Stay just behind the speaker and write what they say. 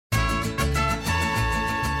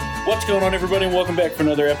What's going on, everybody, and welcome back for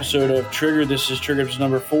another episode of Trigger. This is Trigger episode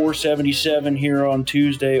number 477 here on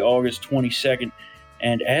Tuesday, August 22nd.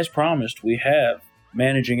 And as promised, we have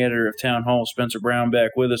managing editor of Townhall, Spencer Brown,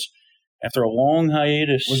 back with us after a long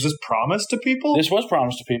hiatus. Was this promised to people? This was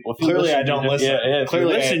promised to people. Clearly, I don't listen. Yeah,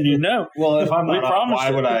 Clearly, listen, you know. Well, if I'm not on,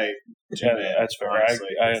 why would I? Yeah, that's fair.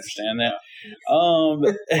 I understand that.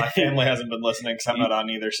 My family hasn't been listening because I'm not on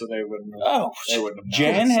either, so they wouldn't. They wouldn't have.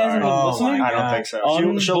 Jan hasn't been listening. I don't think so.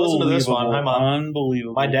 She'll listen to this one. I'm on.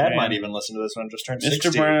 Unbelievable. My dad might even listen to this one. Just turned 60.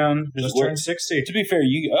 Mr. Brown just turned 60. To be fair,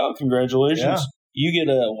 congratulations! Yeah. You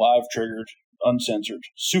get a live triggered, uncensored,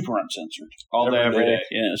 super uncensored, all day, every day.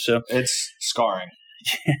 Yeah, so it's scarring.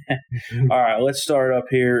 All right, let's start up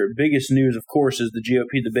here. Biggest news, of course, is the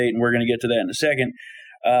GOP debate, and we're going to get to that in a second.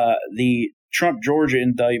 The Trump Georgia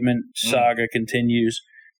indictment saga continues.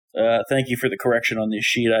 Thank you for the correction on this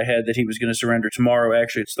sheet. I had that he was going to surrender tomorrow.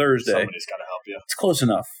 Actually, it's Thursday. Somebody's got to help you. It's close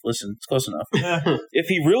enough. Listen, it's close enough. If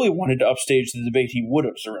he really wanted to upstage the debate, he would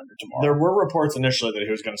have surrendered tomorrow. There were reports initially that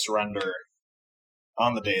he was going to surrender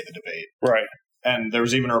on the day of the debate. Right. And there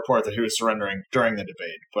was even a report that he was surrendering during the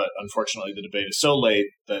debate. But unfortunately, the debate is so late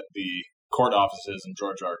that the court offices in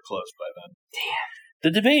Georgia are closed by then.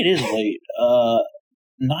 Damn. The debate is late.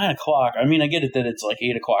 9 o'clock. I mean, I get it that it's like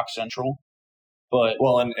 8 o'clock Central. But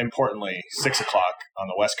well, and importantly, 6 o'clock on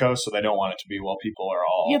the West Coast, so they don't want it to be while people are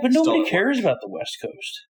all. Yeah, but nobody cares about the West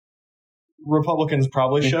Coast. Republicans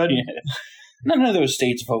probably should. Yeah. None of those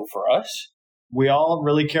states vote for us. We all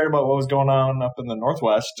really cared about what was going on up in the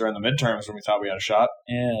Northwest during the midterms when we thought we had a shot.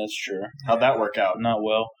 Yeah, that's true. How'd that work out? Not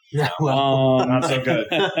well. Not so good.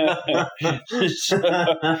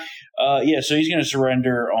 So he's going to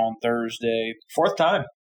surrender on Thursday. Fourth time.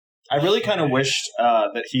 I really kind of wished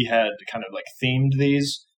that he had kind of like themed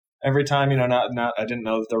these every time. You know, not. I didn't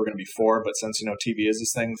know that there were going to be four, but since TV is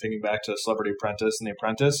this thing, thinking back to Celebrity Apprentice and The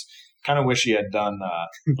Apprentice, kind of wish he had done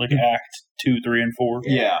like Act 2, 3, and 4.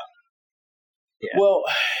 Yeah. Well,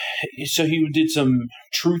 so he did some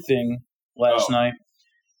truthing last night.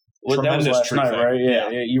 Well, that was last night, right? Yeah,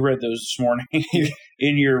 you read those this morning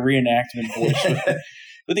in your reenactment voice.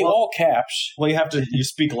 With the all caps. Well, you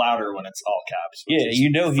speak louder when it's all caps.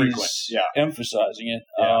 Yeah, frequent. He's emphasizing it.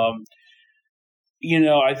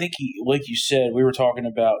 Yeah. I think he, like you said, we were talking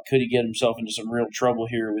about could he get himself into some real trouble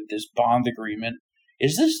here with this bond agreement.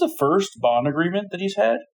 Is this the first bond agreement that he's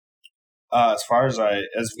had? As far as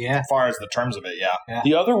the terms of it, yeah.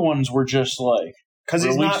 The other ones were just like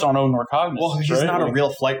released on own recognizance. Well, he's not a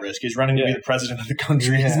real flight risk. He's running to be the president of the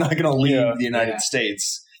country. Yeah. He's not going to leave the United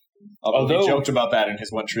States. Although he joked about that in his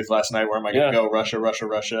One Truth last night. Where am I going to go?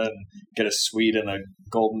 Russia, and get a suite in a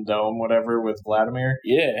Golden Dome, whatever, with Vladimir.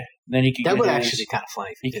 Yeah. Then he could. That would actually be kind of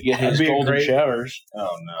funny. He could get his golden showers.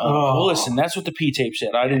 Oh no! Well, listen, that's what the P-tape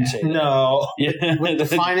said. I didn't say that. No. Yeah. With the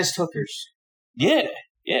finest hookers. Yeah.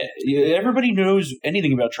 Yeah, everybody knows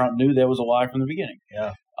anything about Trump knew that was a lie from the beginning.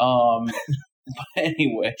 Yeah. But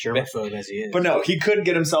anyway. Germaphobe as he is. But no, he could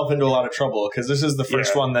get himself into a lot of trouble because this is the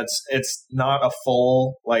first one it's not a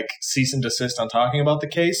full, cease and desist on talking about the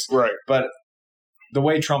case. Right. But the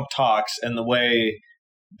way Trump talks and the way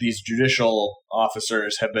these judicial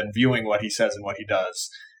officers have been viewing what he says and what he does,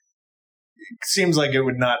 it seems like it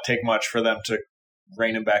would not take much for them to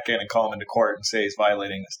rein him back in and call him into court and say he's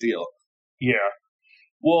violating this deal. Yeah.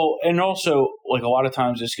 Well, and also, a lot of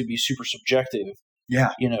times this could be super subjective.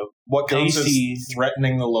 Yeah. What counts as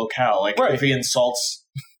threatening the locale? If he insults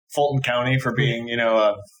Fulton County for being,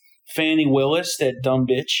 Fannie Willis, that dumb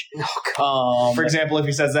bitch. For example, if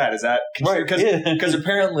he says that, is that... Because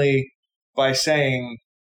apparently, by saying...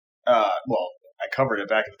 I covered it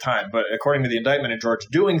back at the time, but according to the indictment in Georgia,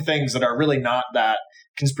 doing things that are really not that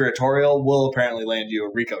conspiratorial will apparently land you a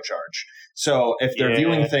RICO charge. So if they're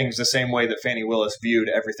viewing things the same way that Fannie Willis viewed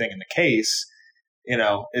everything in the case,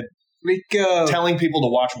 RICO. Telling people to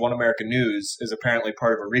watch One American News is apparently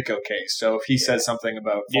part of a RICO case. So if he says something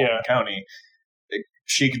about Fulton County,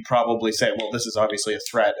 she could probably say, well, this is obviously a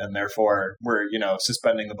threat, and therefore we're,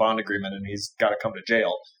 suspending the bond agreement, and he's got to come to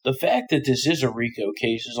jail. The fact that this is a RICO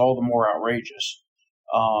case is all the more outrageous.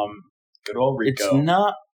 Good old RICO. It's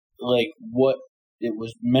not what it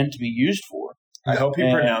was meant to be used for. I hope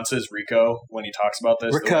he pronounces Rico when he talks about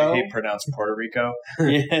this Rico. The way he pronounced Puerto Rico.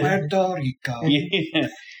 Puerto Rico. Yeah.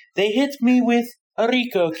 They hit me with a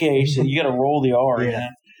RICO case. And you got to roll the R. Yeah.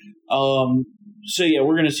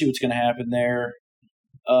 We're going to see what's going to happen there.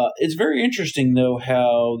 It's very interesting, though,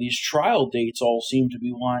 how these trial dates all seem to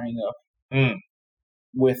be lining up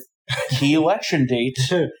with key election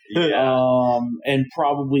dates and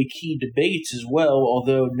probably key debates as well,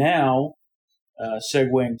 although now,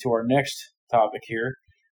 segueing to our next topic here,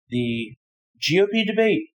 the GOP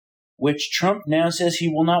debate which Trump now says he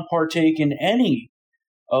will not partake in any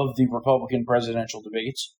of the Republican presidential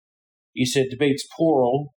debates. He said debates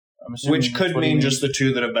plural. Which could mean just the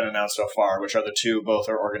two that have been announced so far, which are the two, both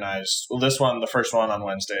are organized. Well, the first one on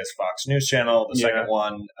Wednesday is Fox News Channel. The second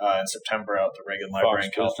one in September out at the Reagan Library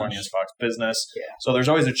in California is Fox Business. Yeah. So there's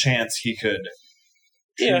always a chance he could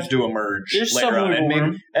choose to emerge later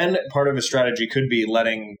on. And part of his strategy could be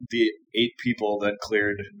letting the 8 people that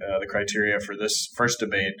cleared the criteria for this first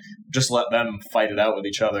debate, just let them fight it out with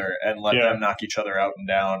each other and let them knock each other out and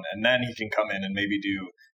down. And then he can come in and maybe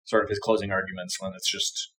do sort of his closing arguments when it's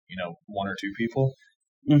just, 1 or 2 people.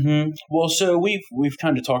 Mm-hmm. Well, so we've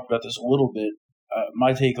kind of talked about this a little bit.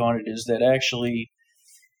 My take on it is that actually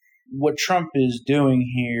what Trump is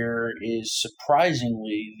doing here is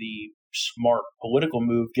surprisingly the smart political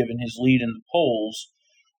move given his lead in the polls,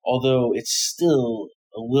 although it's still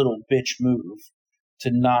a little bitch move to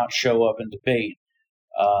not show up and debate.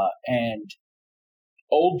 And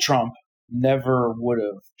old Trump never would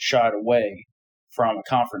have shied away from a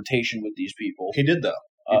confrontation with these people. He did, though.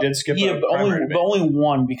 He did skip but only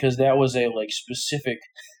one, because that was a specific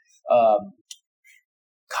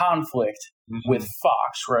conflict with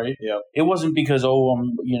Fox, right? Yep. It wasn't because I'm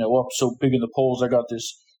up so big in the polls, I got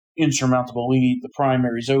this insurmountable lead, the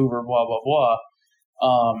primary's over, blah blah blah.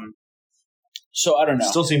 So I don't know.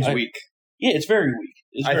 Still seems weak. Yeah, it's very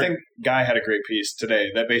weak. I think Guy had a great piece today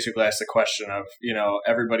that basically asked the question of,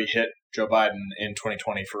 everybody hit Joe Biden in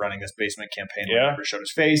 2020 for running this basement campaign. He never showed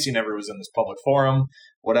his face. He never was in this public forum,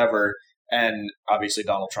 whatever. And obviously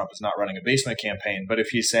Donald Trump is not running a basement campaign. But if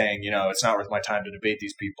he's saying, it's not worth my time to debate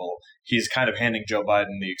these people, he's kind of handing Joe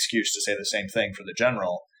Biden the excuse to say the same thing for the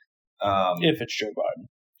general. If it's Joe Biden.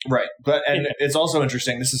 Right. And it's also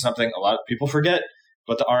interesting. This is something a lot of people forget.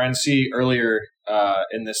 But the RNC earlier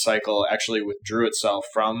in this cycle actually withdrew itself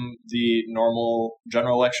from the normal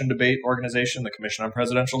general election debate organization, the Commission on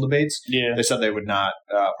Presidential Debates. Yeah. They said they would not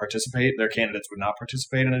participate. Their candidates would not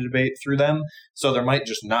participate in a debate through them. So there might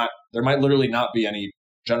literally not be any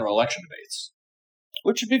general election debates.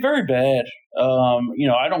 Which would be very bad.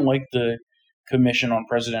 I don't like the Commission on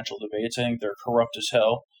Presidential Debates. I think they're corrupt as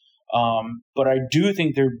hell. But I do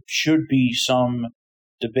think there should be some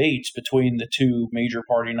debates between the two major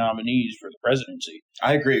party nominees for the presidency.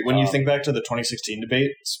 I agree. When you think back to the 2016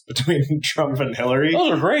 debates between Trump and Hillary,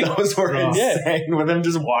 those are great. Those were insane. With him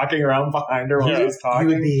just walking around behind her while he was talking.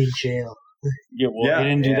 He would be in jail. Yeah, he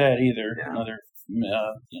didn't do that either. No. Another,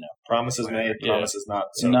 promises made, promises not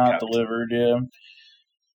kept. Delivered. Yeah.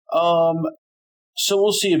 So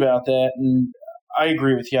we'll see about that, and I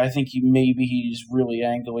agree with you. I think he's really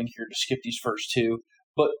angling here to skip these first two,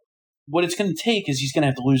 but what it's going to take is he's going to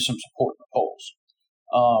have to lose some support in the polls.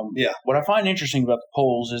 What I find interesting about the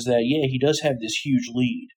polls is that, he does have this huge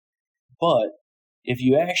lead. But if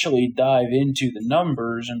you actually dive into the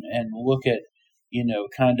numbers and look at,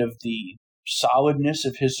 kind of the solidness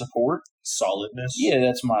of his support. Solidness? Yeah,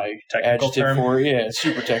 that's my technical adjective term. for it. Yeah, it's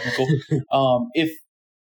super technical. If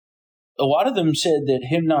a lot of them said that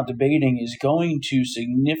him not debating is going to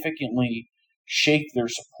significantly shake their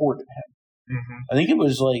support of him. Mm-hmm. I think it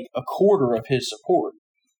was like a quarter of his support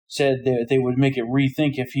said that they would make it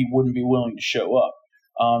rethink if he wouldn't be willing to show up.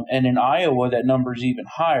 And in Iowa, that number is even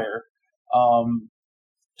higher.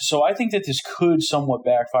 So I think that this could somewhat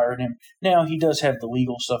backfire on him. Now, he does have the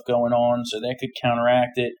legal stuff going on, so that could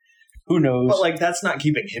counteract it. Who knows? But, that's not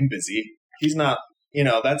keeping him busy. He's not,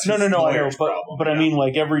 that's his lawyer's but, problem. But I mean,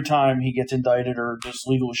 every time he gets indicted or just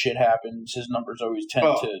legal shit happens, his numbers always tend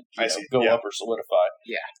to go up or solidify.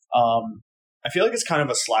 Yeah. I feel like it's kind of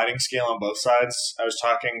a sliding scale on both sides. I was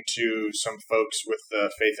talking to some folks with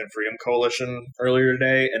the Faith and Freedom Coalition earlier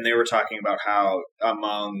today, and they were talking about how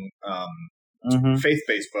among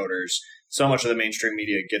faith-based voters, so much of the mainstream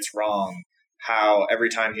media gets wrong how every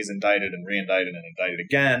time he's indicted and reindicted and indicted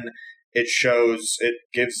again, it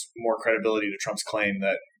gives more credibility to Trump's claim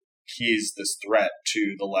that he's this threat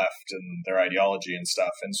to the left and their ideology and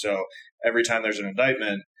stuff. And so every time there's an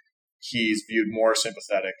indictment, he's viewed more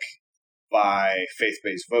sympathetic by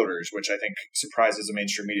faith-based voters, which I think surprises the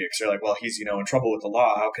mainstream media because they're like, well, he's, in trouble with the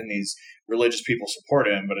law. How can these religious people support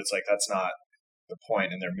him? But it's like, that's not the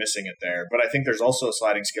point, and they're missing it there. But I think there's also a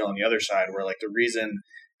sliding scale on the other side where the reason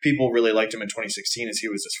people really liked him in 2016 is he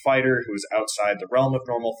was this fighter who was outside the realm of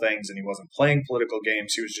normal things, and he wasn't playing political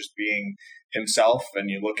games. He was just being himself. And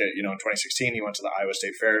you look at, in 2016, he went to the Iowa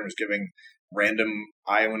State Fair and was giving random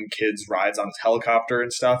Iowan kids rides on his helicopter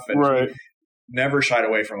and stuff. And right. He never shied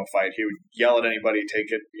away from a fight. He would yell at anybody, take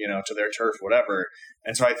it, to their turf, whatever.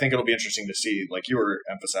 And so I think it'll be interesting to see, like you were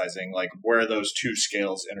emphasizing, where those two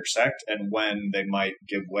scales intersect and when they might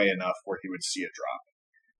give way enough where he would see a drop.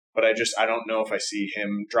 but I don't know if I see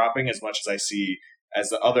him dropping as much as I see as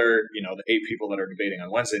the other, the 8 people that are debating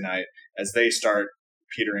on Wednesday night, as they start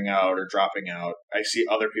petering out or dropping out. I see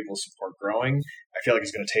other people's support growing. I feel like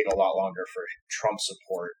it's going to take a lot longer for Trump's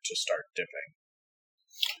support to start dipping.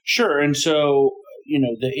 Sure, and so,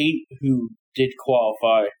 the 8 who did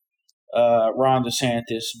qualify, Ron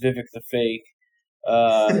DeSantis, Vivek the Fake,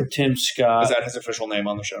 Tim Scott. Is that his official name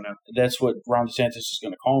on the show now? That's what Ron DeSantis is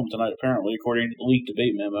going to call him tonight, apparently, according to the leaked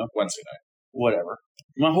debate memo. Wednesday night. Whatever.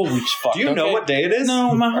 My whole week's fucked. Do you know what day it is?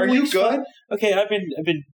 No, my whole Are week's you good? fucked. Okay, I've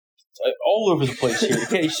been all over the place here.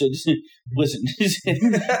 Okay, so listen.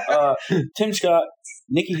 Tim Scott,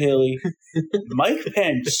 Nikki Haley, Mike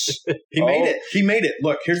Pence. He made it. He made it.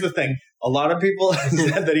 Look, here's the thing. A lot of people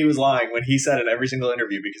said that he was lying when he said in every single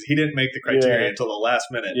interview because he didn't make the criteria until the last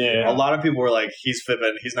minute. Yeah. A lot of people were like, he's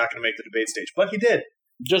fibbing. He's not going to make the debate stage. But he did.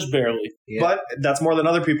 Just barely. Yeah. But that's more than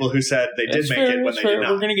other people who said they did make it when they did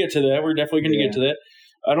not. We're going to get to that. We're definitely going to get to that.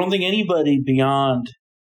 I don't think anybody beyond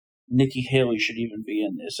Nikki Haley should even be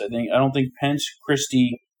in this. I don't think Pence,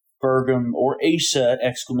 Christie, Burgum, or Asa !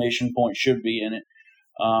 Should be in it.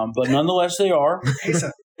 But nonetheless, they are.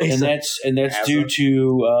 Asa. And that's due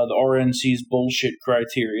to the RNC's bullshit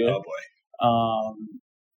criteria. Oh boy.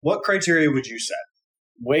 What criteria would you set?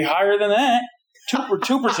 Way higher than that.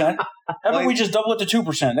 2%. How about we just double it to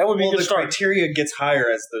 2%? That would be a good start. The criteria gets higher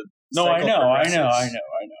as the I know.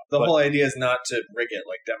 The whole idea is not to rig it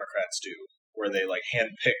like Democrats do, where they hand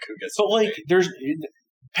pick who gets. But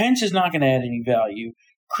Pence is not going to add any value.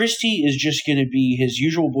 Christie is just going to be his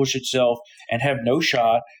usual bullshit self and have no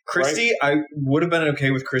shot. Christie, right? I would have been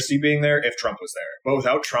okay with Christie being there if Trump was there, but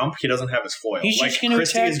without Trump, he doesn't have his foil. He's just going to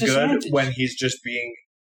attack DeSantis. Christie is good when he's just being,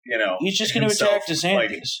 he's just going to attack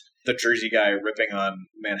DeSantis. The Jersey guy ripping on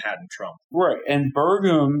Manhattan Trump. Right. And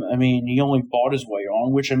Burgum, he only bought his way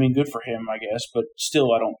on, which, good for him, I guess. But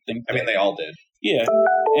still, I don't think they all did. Yeah.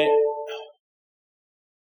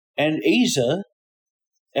 And Asa, !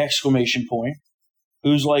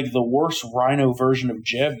 Who's like the worst rhino version of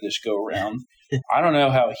Jeb this go-round. I don't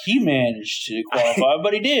know how he managed to qualify,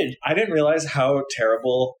 but he did. I didn't realize how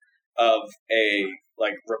terrible of a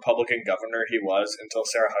Republican governor he was until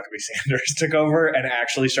Sarah Huckabee Sanders took over and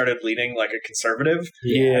actually started leading like a conservative.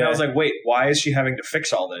 Yeah. And I was like, wait, why is she having to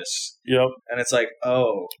fix all this? Yep. And it's like,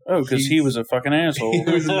 because he was a fucking asshole.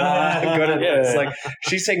 He was not good at this. Like,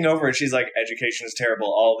 she's taking over and she's like, education is terrible.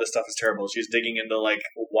 All of this stuff is terrible. She's digging into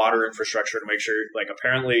water infrastructure to make sure,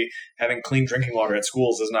 apparently having clean drinking water at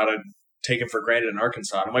schools is not taken for granted in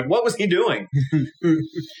Arkansas. I'm like, what was he doing?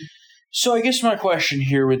 So I guess my question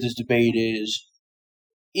here with this debate is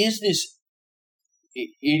this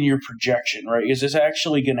in your projection, right? Is this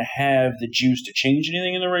actually going to have the juice to change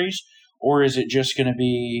anything in the race? Or is it just going to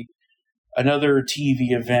be another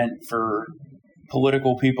TV event for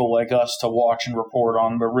political people like us to watch and report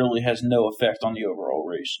on, but really has no effect on the overall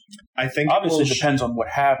race? I think obviously it depends on what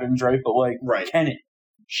happens, right? But can it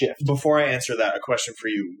shift? Before I answer that, a question for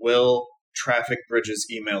you. Will Traffic Bridges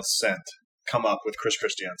emails sent come up with Chris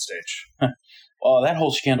Christie on stage? Oh, that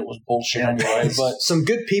whole scandal was bullshit anyway. But some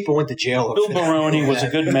good people went to jail. Bill Baroni was a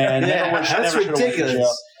good man. That's ridiculous.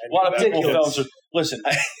 A lot of people felt. Listen,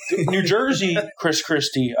 New Jersey Chris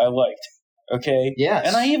Christie, I liked. Okay, yes,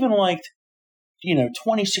 and I even liked,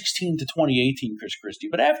 2016 to 2018 Chris Christie.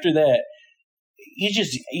 But after that,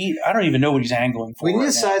 I don't even know what he's angling for. He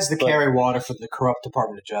decides to carry water for the corrupt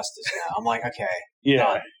Department of Justice now. I'm like, okay,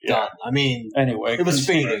 done. Anyway, it was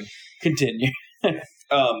fading. Continue.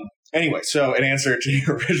 Anyway, so in answer to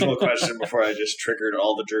your original question before I just triggered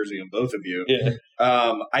all the Jersey in both of you,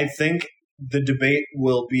 I think the debate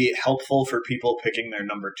will be helpful for people picking their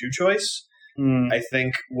number 2 choice. I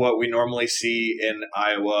think what we normally see in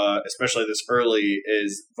Iowa, especially this early,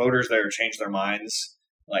 is voters there change their minds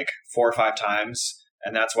 4 or 5 times.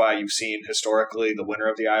 And that's why you've seen historically the winner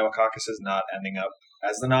of the Iowa caucuses not ending up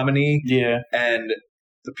as the nominee. Yeah. And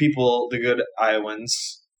the good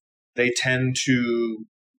Iowans, they tend to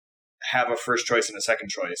have a first choice and a second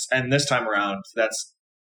choice. And this time around, that's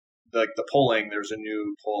the polling. There's a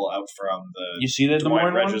new poll out from the you see that Des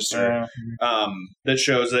Moines Register that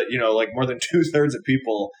shows that, more than 2/3 of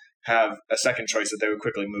people have a second choice that they would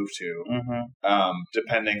quickly move to,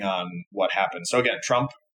 depending on what happens. So again,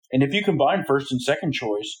 Trump. And if you combine first and second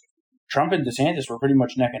choice, Trump and DeSantis were pretty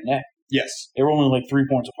much neck and neck. Yes. They were only 3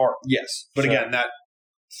 points apart. Yes. But again, that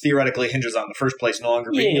theoretically hinges on the first place no longer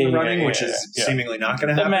being in the running, which is seemingly not going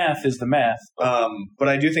to happen. The math is the math. But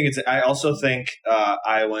I do think I also think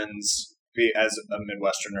Iowans, as a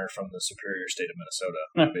Midwesterner from the superior state of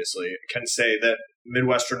Minnesota, obviously, can say that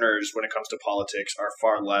Midwesterners, when it comes to politics, are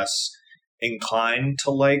far less inclined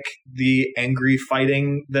to like the angry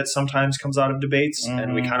fighting that sometimes comes out of debates,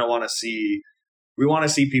 and we kind of want to see. We want to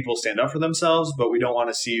see people stand up for themselves, but we don't want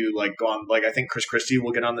to see you like go on. Like I think Chris Christie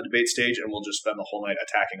will get on the debate stage and we'll just spend the whole night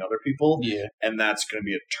attacking other people. Yeah, and that's going to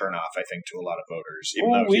be a turnoff, I think, to a lot of voters.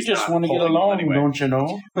 Well, we just want to get along, anyway. Don't you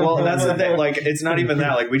know? Well, that's the thing. Like, it's not even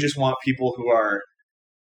that. Like, we just want people who are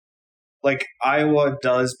like Iowa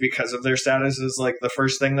does because of their status is like the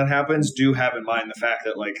first thing that happens. Do have in mind the fact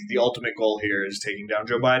that like the ultimate goal here is taking down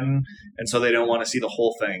Joe Biden, and so they don't want to see the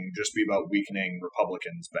whole thing just be about weakening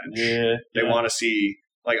Republicans' bench. Yeah, they want to see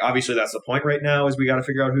like obviously that's the point right now is we got to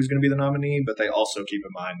figure out who's going to be the nominee, but they also keep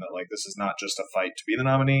in mind that like this is not just a fight to be the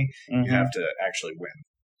nominee. You have to actually win.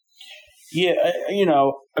 Yeah,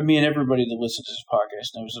 I mean, everybody that listens to this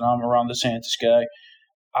podcast knows that I'm a Ron DeSantis guy.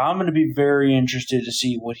 I'm going to be very interested to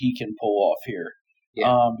see what he can pull off here.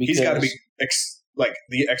 Yeah. Because he's got to be like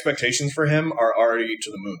the expectations for him are already to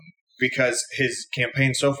the moon because his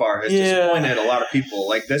campaign so far has disappointed a lot of people.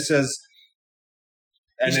 Like this is,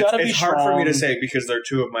 and it's hard for me to say because they're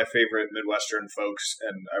two of my favorite Midwestern folks,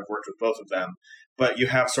 and I've worked with both of them. But you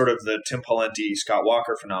have sort of the Tim Pawlenty, Scott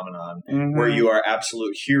Walker phenomenon, where you are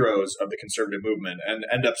absolute heroes of the conservative movement and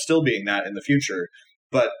end up still being that in the future.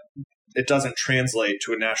 But it doesn't translate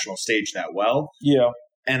to a national stage that well. Yeah.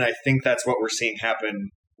 And I think that's what we're seeing happen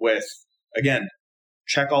with, again,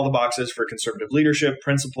 check all the boxes for conservative leadership,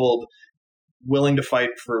 principled, willing to fight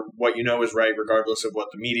for what you know is right, regardless of what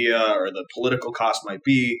the media or the political cost might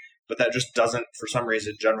be. But that just doesn't, for some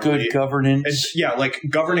reason, generally... Good governance. Like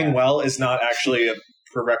governing well is not actually a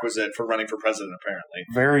prerequisite for running for president, apparently.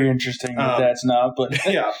 Very interesting that that's not, but...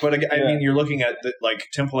 yeah, but I mean, you're looking at,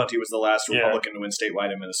 Tim Pawlenty was the last Republican to win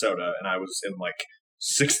statewide in Minnesota, and I was in,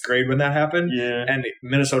 6th grade when that happened, and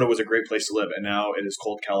Minnesota was a great place to live, and now it is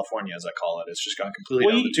cold California, as I call it. It's just gone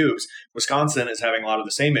completely down the tubes. Wisconsin is having a lot of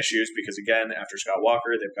the same issues, because, again, after Scott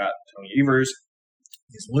Walker, they've got Tony Evers,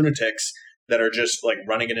 these lunatics that are just,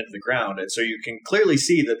 running it into the ground, and so you can clearly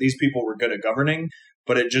see that these people were good at governing,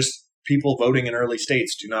 but it just... people voting in early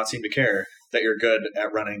states do not seem to care that you're good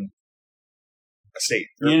at running a state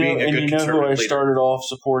or being a good conservative who I leader. Started off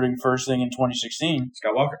supporting first thing in 2016?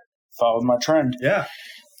 Scott Walker. Followed my trend. Yeah.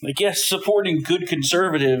 Supporting good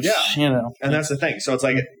conservatives. Yeah. And that's the thing. So it's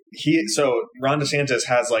Ron DeSantis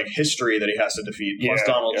has history that he has to defeat, plus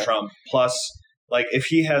Donald Trump, plus if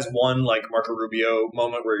he has one Marco Rubio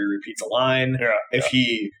moment where he repeats a line, if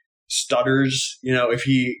he stutters,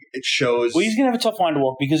 it shows. Well, he's gonna have a tough line to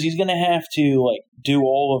walk because he's gonna have to do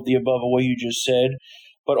all of the above of what you just said,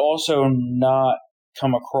 but also not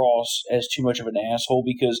come across as too much of an asshole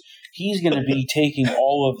because he's gonna be taking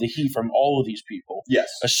all of the heat from all of these people. Yes,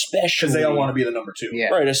 especially because they all want to be the number two. Yeah.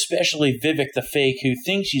 Right, especially Vivek the fake who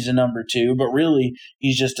thinks he's a number two, but really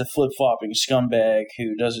he's just a flip-flopping scumbag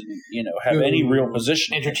who doesn't, have any real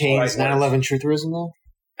position. Entertains 9/11 trutherism though.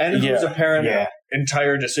 And whose apparent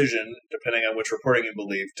entire decision, depending on which reporting you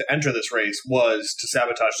believe, to enter this race was to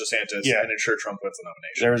sabotage DeSantis and ensure Trump wins the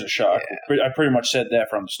nomination. There was a shock. Yeah. I pretty much said that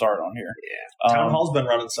from the start on here. Yeah. Townhall's been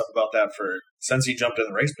running stuff about that since he jumped in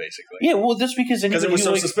the race, basically. Yeah, well, that's because it was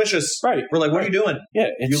so suspicious. Right. We're like, what are you doing? Yeah.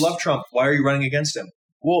 You love Trump. Why are you running against him?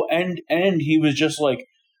 Well, and he was just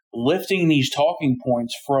lifting these talking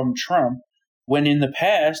points from Trump when in the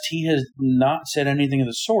past he has not said anything of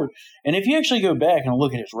the sort. And if you actually go back and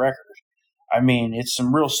look at his record, I mean, it's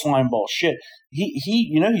some real slimeball shit.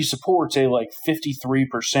 He supports a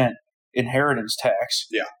 53% inheritance tax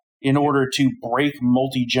in order to break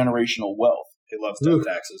multi-generational wealth. He loves death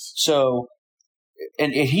taxes. So,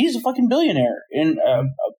 and he's a fucking billionaire. And, I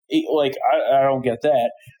don't get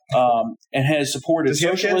that. And has supported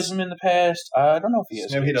socialism in the past. I don't know if he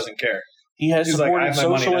has. Maybe he doesn't care. He has supported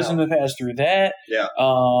socialism in the past through that. Yeah.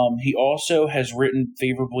 He also has written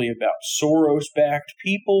favorably about Soros-backed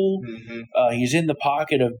people. Mm-hmm. He's in the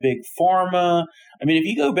pocket of Big Pharma. I mean, if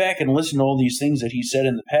you go back and listen to all these things that he said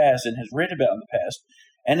in the past and has written about in the past,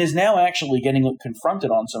 and is now actually getting confronted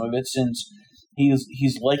on some of it since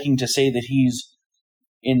he's liking to say that he's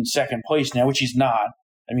in second place now, which he's not.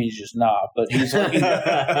 I mean, he's just not. But he's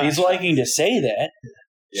liking to say that.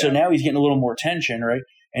 Yeah. So now he's getting a little more attention, right?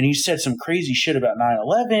 And he said some crazy shit about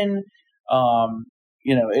 9/11.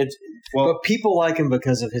 But people like him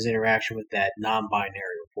because of his interaction with that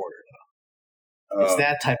non-binary reporter, though. It's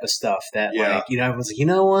that type of stuff that, everyone's like, you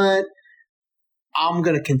know what? I'm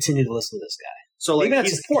going to continue to listen to this guy. So,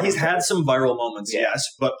 he's had some viral moments, yes,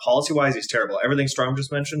 but policy-wise, he's terrible. Everything Strom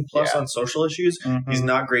just mentioned, plus on social issues, he's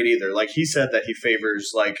not great either. He said that he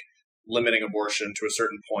favors, limiting abortion to a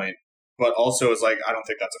certain point, but also is I don't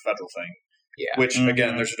think that's a federal thing. Yeah. Which,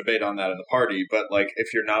 again, there's a debate on that in the party. But, like,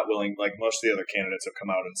 if you're not willing, like, most of the other candidates have come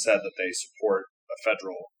out and said that they support a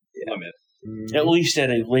federal limit. At least at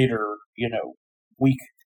a later, week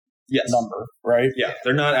number, right? Yeah,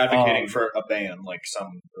 they're not advocating for a ban like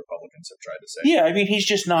some Republicans have tried to say. Yeah, I mean, he's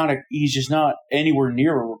just not anywhere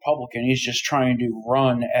near a Republican. He's just trying to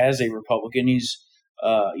run as a Republican. He's,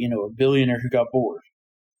 a billionaire who got bored.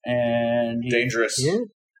 And dangerous. Yeah.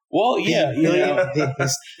 Well, yeah.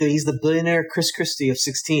 He's the billionaire Chris Christie of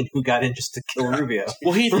 16 who got in just to kill Rubio.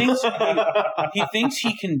 Well, he thinks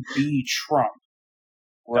he can be Trump.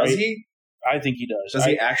 Right? Does he? I think he does. Does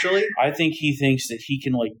he actually? I think he thinks that he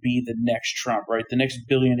can be the next Trump, right? The next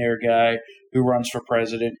billionaire guy who runs for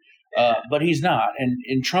president. But he's not.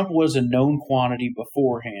 And Trump was a known quantity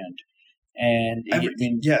beforehand. And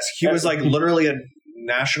he was literally a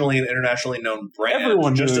nationally and internationally known brand.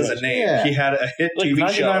 Everyone just knew as a name. Yeah. He had a hit TV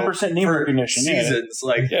 99% show name for recognition. Seasons,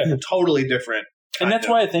 totally different. And that's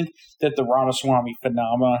why I think that the Ramaswamy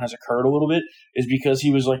phenomenon has occurred a little bit, is because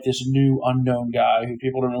he was this new unknown guy who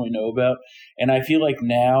people don't really know about. And I feel like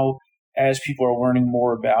now, as people are learning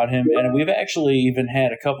more about him, and we've actually even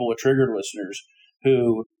had a couple of triggered listeners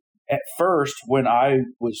who, at first, when I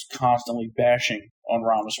was constantly bashing on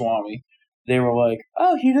Ramaswamy, they were like,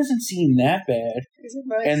 "Oh, he doesn't seem that bad." He's a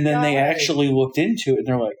nice and then guy. they actually looked into it, and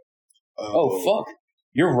they're like, "Oh fuck,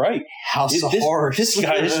 you're right. House of Horrors. This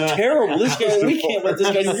guy is terrible. We can't let this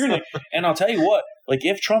guy do anything." And I'll tell you what,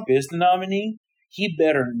 if Trump is the nominee, he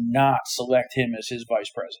better not select him as his vice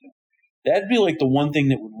president. That'd be the one thing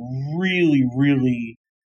that would really, really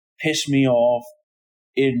piss me off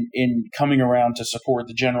in coming around to support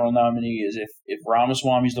the general nominee, is if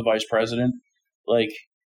Ramaswamy's the vice president.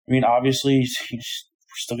 Obviously, he's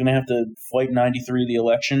still going to have to fight 93 the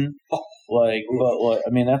election.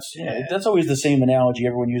 That's always the same analogy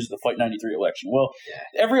everyone uses, the fight 93 election. Well,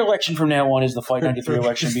 every election from now on is the fight 93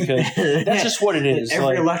 election, because that's just what it is.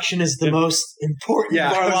 Every election is the most important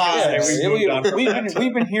of our lives.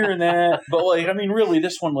 We've been hearing that, but really,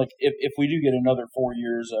 this one, if we do get another 4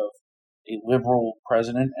 years of a liberal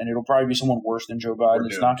president, and it'll probably be someone worse than Joe Biden.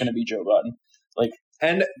 It's not going to be Joe Biden.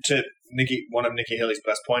 And to one of Nikki Haley's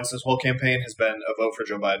best points this whole campaign has been a vote for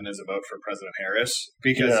Joe Biden is a vote for President Harris,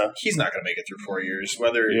 because he's not going to make it through 4 years,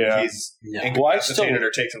 whether he's incapacitated or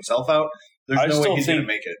takes himself out. There's no way he's going to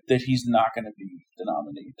make it. That he's not going to be the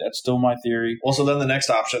nominee. That's still my theory. Well, so then the next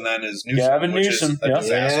option then is Newsom, Gavin which Newsom. Is a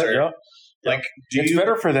disaster. It's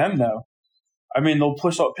better for them, though. They'll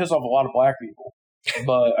piss off a lot of black people,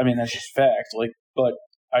 but that's just fact. But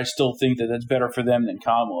I still think that that's better for them than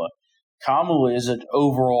Kamala. Kamala is an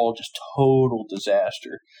overall just total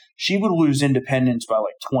disaster. She would lose independence by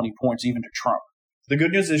 20 points even to Trump. The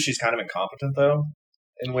good news is she's kind of incompetent, though,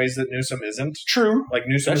 in ways that Newsom isn't. True.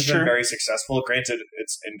 Newsom has been very successful. Granted,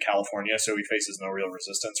 it's in California, so he faces no real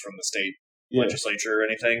resistance from the state legislature or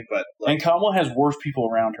anything. But and Kamala has worse people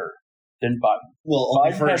around her than Biden. Well,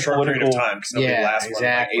 only for a short period of time, because nobody lasts more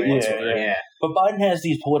than 8 months with her. But Biden has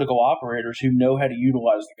these political operators who know how to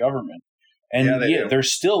utilize the government. And they're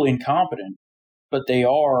still incompetent, but they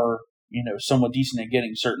are, somewhat decent at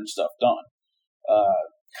getting certain stuff done.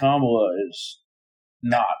 Kamala is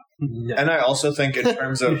not. And I also think in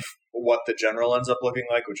terms of what the general ends up looking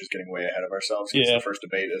like, which is getting way ahead of ourselves, because the first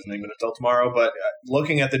debate isn't even until tomorrow, but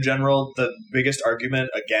looking at the general, the biggest argument,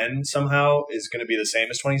 again, somehow, is going to be the same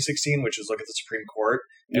as 2016, which is look at the Supreme Court,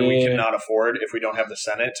 and we cannot afford, if we don't have the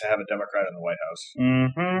Senate, to have a Democrat in the White House.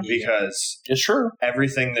 Mm-hmm. Because it's true.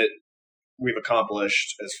 Everything that we've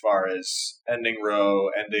accomplished as far as ending Roe,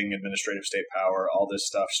 ending administrative state power, all this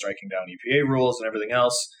stuff, striking down EPA rules and everything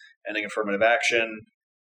else, ending affirmative action,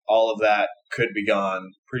 all of that could be gone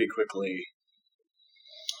pretty quickly.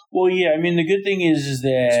 Well, yeah, the good thing is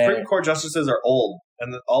that Supreme Court justices are old,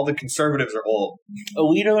 and all the conservatives are old.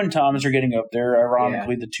 Alito and Thomas are getting up there,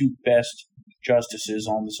 ironically, the two best justices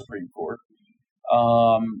on the Supreme Court.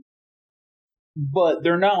 But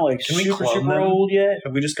they're not super old yet.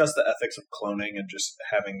 Have we discussed the ethics of cloning and just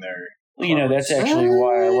having their? That's actually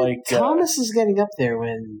why I like Thomas is getting up there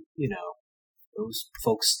when those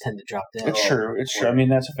folks tend to drop down. It's true. It's true.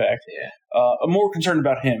 That's a fact. Yeah. I'm more concerned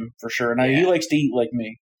about him for sure. Now he likes to eat like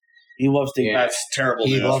me. He loves to eat. That's terrible.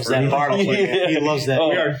 He loves that barbecue. He loves that.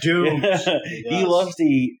 We are doomed. He loves to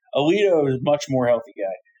eat. Alito is a much more healthy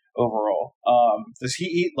guy overall. Does he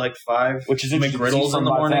eat 5 which is McGriddles in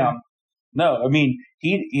the morning? Town. No,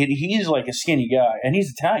 he's a skinny guy, and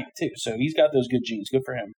he's Italian too, so he's got those good genes. Good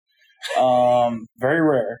for him. Very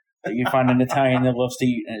rare that you find an Italian that loves to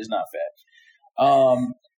eat and is not fat.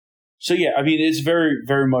 So yeah, it's very,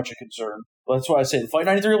 very much a concern. That's why I say the Fight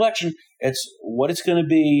 93 election, it's what it's going to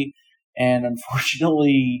be, and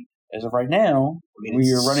unfortunately, as of right now,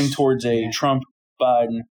 we are running towards a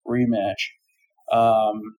Trump-Biden rematch.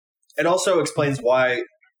 It also explains why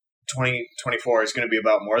 2024 is going to be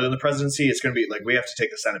about more than the presidency. It's going to be like we have to take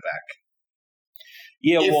the Senate back.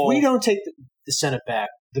 Yeah, if we don't take the Senate back,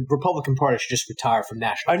 the Republican Party should just retire from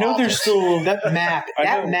national politics. There's still that map.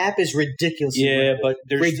 That map is ridiculously limited. But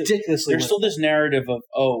there's ridiculously still this narrative of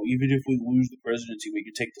even if we lose the presidency, we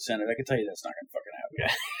could take the Senate. I can tell you that's not going to fucking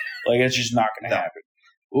happen. Like it's just not going to happen.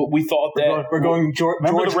 We thought that we're going.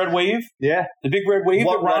 Remember the red wave? Yeah, the big red wave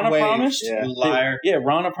that Ronna promised. Yeah. Liar.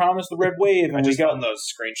 Ronna promised the red wave, and we got those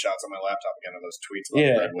screenshots on my laptop again of those tweets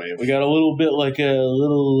about the red wave. We got a little bit like a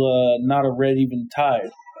little not a red even tide.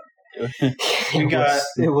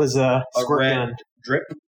 It was a red gun. Drip.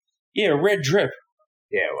 Yeah, a red drip.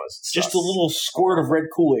 Yeah, it was just a little squirt of red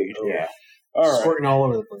Kool-Aid. Yeah. All right. Squirting all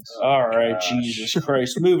over the place. All right, Jesus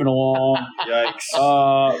Christ. Moving along. Yikes.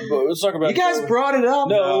 But let's talk about... You guys brought it up.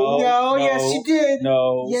 No, yes, you did.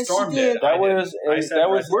 No. Yes, Storm you did. That was...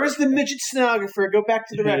 Where's the midget stenographer? Go back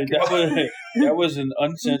to the record. That was an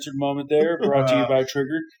uncensored moment there, brought to you by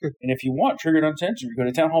Triggered. And if you want Triggered Uncensored, go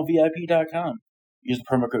to townhallvip.com. Use the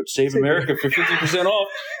promo code SAVEAmerica for 50% off,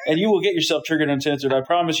 and you will get yourself Triggered Uncensored. I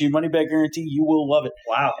promise you, money back guarantee, you will love it.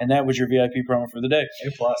 Wow. And that was your VIP promo for the day.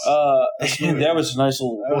 A+. That was a nice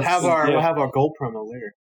little... We'll have our gold promo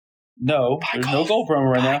later. No, there's no gold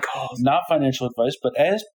promo right now. Not financial advice, but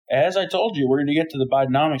as I told you, we're going to get to the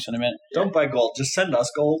Bidenomics in a minute. Don't buy gold. Just send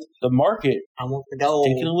us gold. The market I want the gold.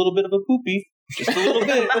 taking a little bit of a poopy. Just a little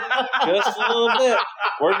bit. Just a little bit.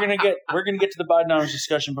 We're gonna get to the Bidenomics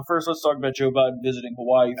discussion, but first let's talk about Joe Biden visiting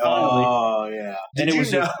Hawaii finally. Oh yeah. And it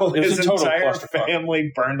was his entire family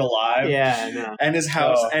burned alive? Yeah, I know. And his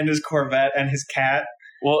house and his Corvette and his cat.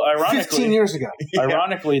 Well, ironically, 15 years ago.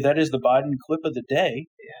 Ironically, that is the Biden clip of the day.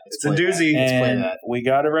 Yeah, it's a doozy. And we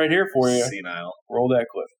got it right here for you. Senile. Roll that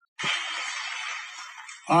clip.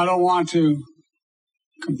 I don't want to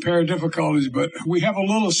compare difficulties, but we have a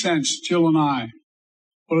little sense, Jill and I,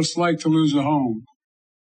 what it's like to lose a home.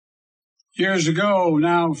 Years ago,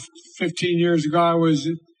 now 15 years ago, I was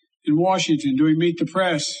in Washington doing Meet the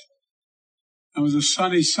Press. It was a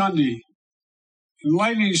sunny Sunday. And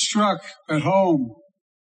lightning struck at home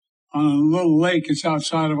on a little lake that's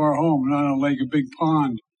outside of our home, not a lake, a big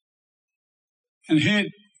pond, and hit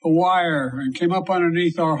a wire and came up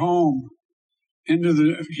underneath our home into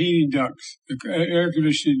the heating ducts, the air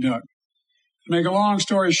conditioning duct. To make a long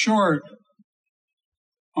story short,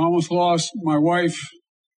 I almost lost my wife,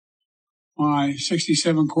 my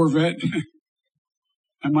 67 Corvette,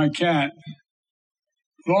 and my cat.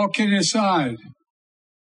 But all kidding aside,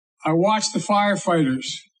 I watched the firefighters,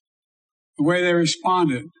 the way they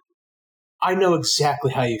responded. I know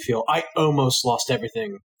exactly how you feel. I almost lost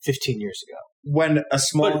everything 15 years ago. When a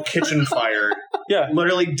small kitchen fire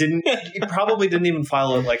literally probably didn't even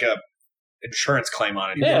file a insurance claim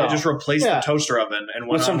on it. They just replaced the toaster oven and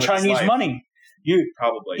went with some Chinese money.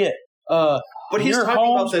 Probably. Yeah. But your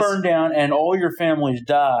home's burned down and all your families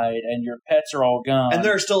died and your pets are all gone. And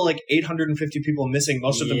there are still 850 people missing,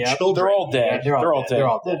 most of them children. They're all dead. Yeah, they're all dead.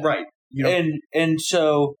 Well, right. And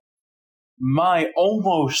so my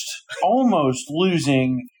almost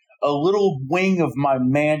losing a little wing of my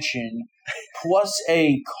mansion plus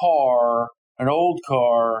a car, an old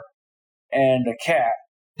car, and a cat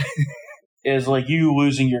is like you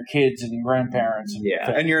losing your kids and grandparents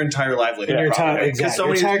and your entire livelihood. Because so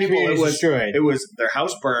many people, it was their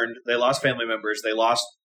house burned, they lost family members, they lost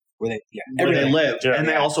where they lived, Yeah. And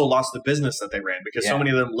they also lost the business that they ran because so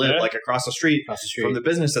many of them live across the street from the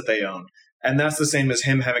business that they own. And that's the same as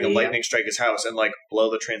him having a lightning strike his house and blow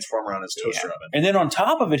the transformer on his toaster oven. And then on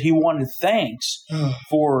top of it, he wanted thanks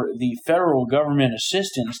for the federal government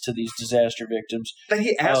assistance to these disaster victims that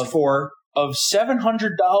he asked for of $700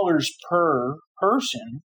 per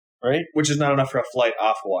person, right? Which is not enough for a flight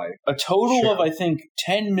off Hawaii. A total of I think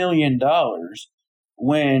 $10 million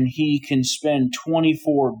when he can spend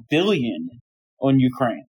 $24 billion on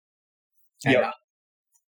Ukraine. Yeah.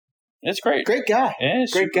 It's great. Great guy. Yeah,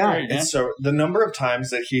 great guy. And so the number of times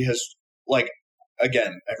that he has,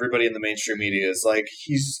 again, everybody in the mainstream media is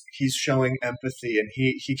he's showing empathy and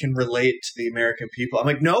he can relate to the American people. I'm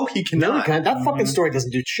like, no, he cannot. No, he can't. That fucking story doesn't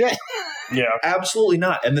do shit. Yeah. Absolutely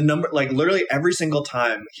not. And the number, literally every single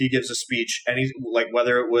time he gives a speech, and he's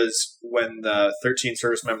whether it was when the 13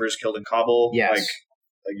 service members killed in Kabul,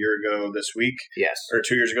 a year ago this week. Yes. Or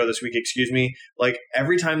 2 years ago this week, excuse me.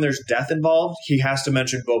 Every time there's death involved, he has to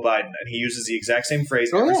mention Beau Biden. And he uses the exact same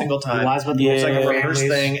phrase every single time. It's like a rehearsed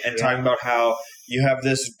thing and talking about how you have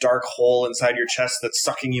this dark hole inside your chest that's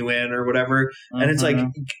sucking you in or whatever. And it's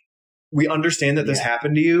we understand that this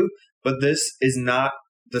happened to you, but this is not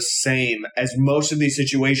the same as most of these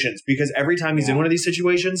situations, because every time he's in one of these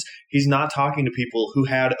situations, he's not talking to people who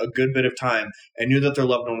had a good bit of time and knew that their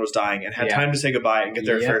loved one was dying and had time to say goodbye and get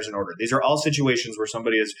their affairs in order. These are all situations where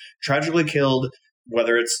somebody is tragically killed,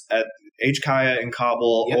 whether it's at Kaya in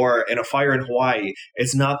Kabul or in a fire in Hawaii.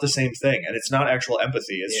 It's not the same thing, and it's not actual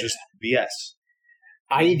empathy. It's just BS.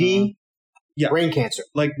 IED, brain cancer.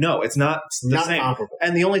 Like, no, it's not the same. Comparable.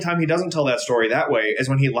 And the only time he doesn't tell that story that way is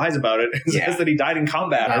when he lies about it and says that he died in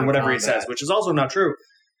combat or whatever he says, which is also not true.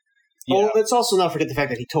 Well, let's also not forget the fact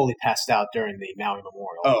that he totally passed out during the Maui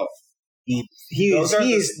Memorial. Oh.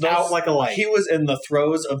 He's out like a light. He was in the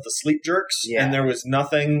throes of the sleep jerks, and there was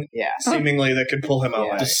nothing seemingly that could pull him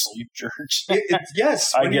out. The sleep jerks.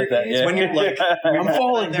 Yes, I get that. Yeah. When you're like, I'm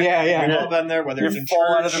falling. We've all been there, whether it's in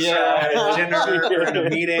church, at dinner, or in a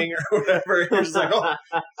meeting, or whatever. You're just like, oh,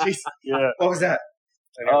 jeez, what was that?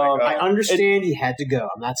 I understand he had to go.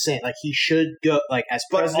 I'm not saying like he should go. Like as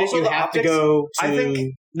president, you have to go. I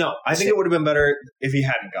think it would have been better if he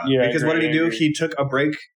hadn't gone. Because what did he do? He took a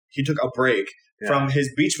break. He took a break from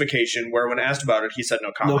his beach vacation where when asked about it, he said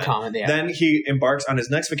no comment. No comment, Then he embarks on his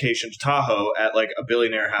next vacation to Tahoe at like a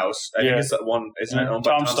billionaire house. I think it's that one, isn't it owned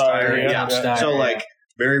by Tom Steyer? So like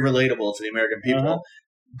very relatable to the American people.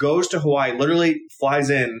 Goes to Hawaii, literally flies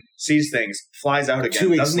in, sees things, flies out again. 2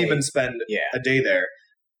 weeks doesn't late. even spend a day there.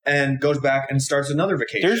 And goes back and starts another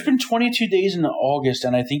vacation. There's been 22 days in August,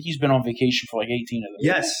 and I think he's been on vacation for like 18 of them.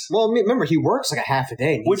 Yes. Well, remember, he works like a half a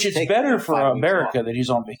day. Which is better for America that he's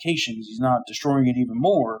on vacation because he's not destroying it even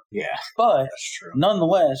more. Yeah. But that's true.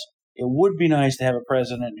 Nonetheless, it would be nice to have a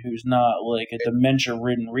president who's not like a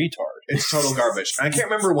dementia-ridden retard. It's total garbage. I can't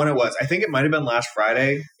remember when it was. I think it might have been last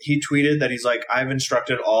Friday. He tweeted that he's like, I've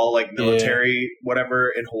instructed all like military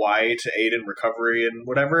whatever in Hawaii to aid in recovery and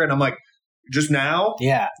whatever. And I'm like, just now?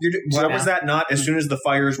 Yeah. Was that not as soon as the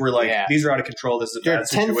fires were like, these are out of control, this is a bad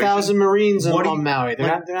situation? 10,000 Marines on Maui. They're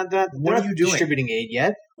not what are you doing? Distributing aid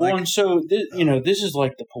yet. Well, and so, this is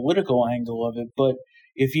like the political angle of it, but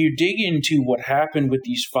if you dig into what happened with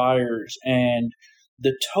these fires and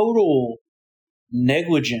the total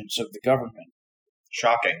negligence of the government.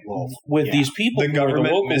 Shocking. With these people, the government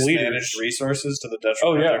the local mismanaged leaders. Resources to the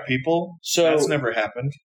detriment of their people. So that's never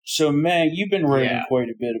happened. So, Meg, you've been writing quite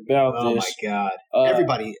a bit about this. Oh, my God.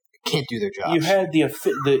 Everybody can't do their job. You had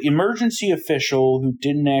the emergency official who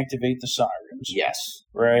didn't activate the sirens. Yes.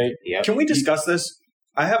 Right? Yep. Can we discuss this?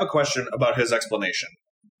 I have a question about his explanation.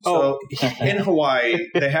 So, in Hawaii,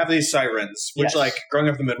 they have these sirens, which, like, growing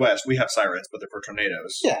up in the Midwest, we have sirens, but they're for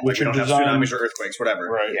tornadoes. Yeah. Which we don't have tsunamis or earthquakes, whatever.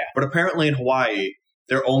 Right. Yeah. But apparently in Hawaii,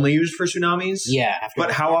 they're only used for tsunamis. Yeah.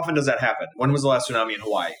 But how often does that happen? When was the last tsunami in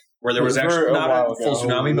Hawaii? Where there was actually not a full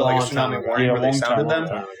tsunami, but like a tsunami warning where they sounded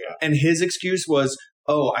them. And his excuse was,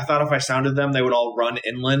 I thought if I sounded them, they would all run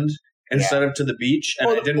inland instead of to the beach. And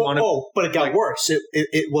I didn't want to... but it got worse.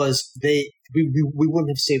 It was... We wouldn't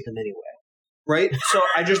have saved them anyway. Right? So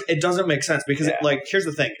it doesn't make sense because, here's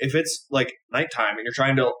the thing. If it's, like, nighttime and you're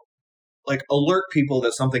trying to, like, alert people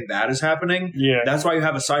that something bad is happening, that's why you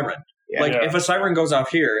have a siren. Yeah. If a siren goes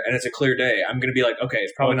off here and it's a clear day, I'm going to be like, okay,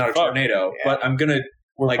 it's probably not a tornado, but I'm going to...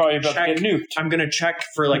 We're probably about to get nuked. I'm going to check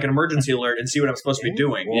for like an emergency alert and see what I'm supposed to be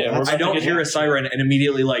doing. Yeah, I don't hear a siren and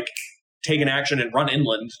immediately like take an action and run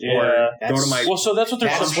inland or go to my... Well, so that's what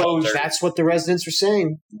they're supposed to... That's what the residents are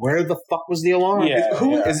saying. Where the fuck was the alarm?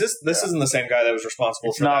 Is this? This isn't the same guy that was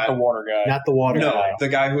responsible for that. Not the water guy. Not the water guy. No, the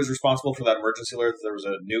guy who was responsible for that emergency alert that there was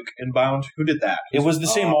a nuke inbound. Who did that? It was the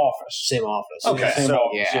same office. Same office. Okay, same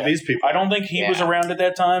office. So these people... I don't think he was around at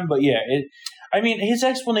that time, but his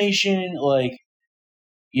explanation, like...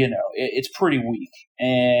 it's pretty weak.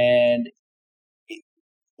 And...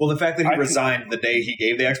 the fact that he resigned the day he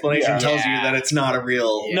gave the explanation tells you that it's not a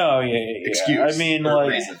real excuse. I mean,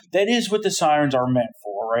 that is what the sirens are meant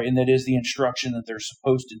for, right? And that is the instruction that they're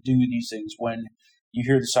supposed to do these things when you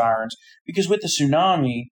hear the sirens. Because with the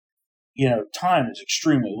tsunami, time is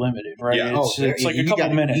extremely limited, right? Yeah. It's like a couple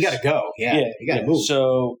minutes. You got to go. Yeah. You got to move.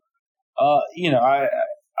 So,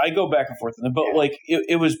 I go back and forth with him, but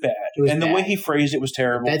it was bad. The way he phrased it was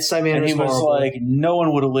terrible. Bedside manner and he was horrible. like, no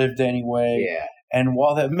one would have lived anyway. Yeah. And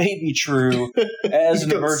while that may be true, as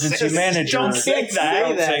an emergency manager, don't say that.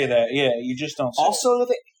 You don't say that. Yeah, you just don't say also,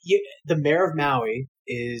 the mayor of Maui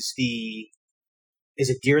is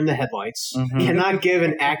a deer in the headlights. Mm-hmm. He cannot give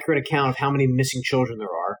an accurate account of how many missing children there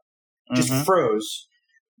are. Just froze.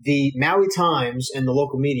 The Maui Times and the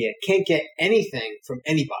local media can't get anything from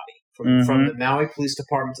anybody. From the Maui Police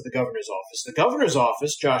Department to the governor's office. The governor's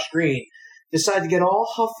office, Josh Green, decided to get all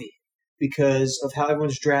huffy because of how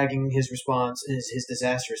everyone's dragging his response, his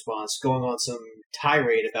disaster response, going on some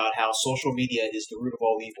tirade about how social media is the root of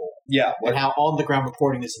all evil. Yeah. And how on-the-ground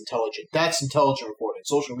reporting is intelligent. That's intelligent reporting.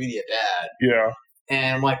 Social media, bad. Yeah.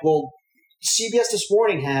 And I'm like, well, CBS this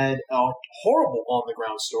morning had a horrible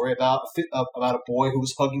on-the-ground story about a boy who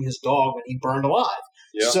was hugging his dog when he burned alive.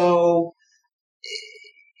 Yeah. So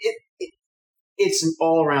it's an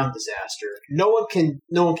all-around disaster. No one can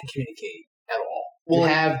communicate at all. Well, you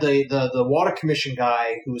have the Water Commission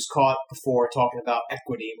guy who was caught before talking about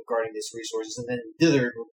equity regarding these resources, and then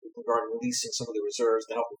dithered regarding releasing some of the reserves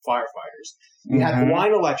to help the firefighters. You have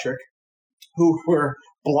Hawaiian Electric, who were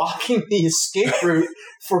blocking the escape route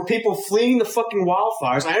for people fleeing the fucking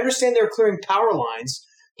wildfires. I understand they were clearing power lines,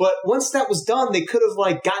 but once that was done, they could have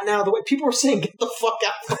gotten out of the way. People were saying, "Get the fuck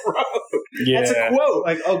out of the road." Yeah. That's a quote.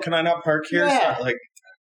 Like, oh, can I not park here? Yeah. So,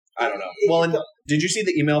 I don't know. Well, and did you see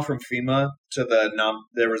the email from FEMA to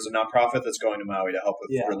there was a nonprofit that's going to Maui to help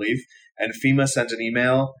with relief, and FEMA sent an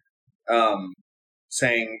email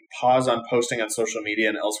saying, pause on posting on social media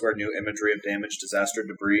and elsewhere new imagery of damaged disaster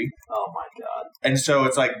debris. Oh my God. And so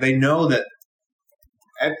it's like they know that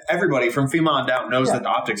everybody from FEMA on down knows that the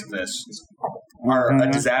optics of this are a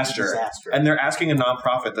disaster. And they're asking a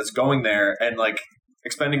nonprofit that's going there and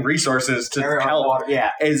expending resources to help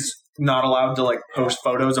is not allowed to post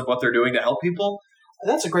photos of what they're doing to help people.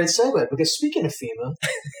 That's a great segue, because speaking of FEMA,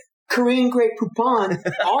 Korean Grey Poupon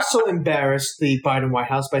also embarrassed the Biden White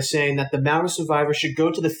House by saying that the Maui survivors should go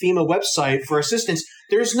to the FEMA website for assistance.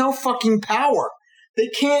 There's no fucking power. They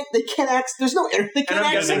can't access. There's no. They can't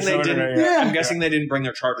access. I'm guessing they didn't bring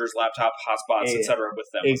their chargers, laptop, hotspots, etc. with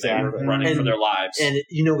them. Exactly. When they were running for their lives. And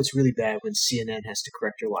you know what's really bad when CNN has to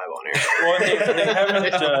correct your live on air.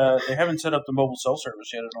 Well, they haven't set up the mobile cell service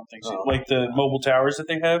yet. I don't think so. The mobile towers that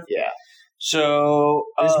they have. Yeah. So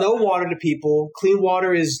there's no water to people. Clean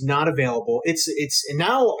water is not available. It's and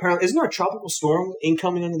now apparently isn't there a tropical storm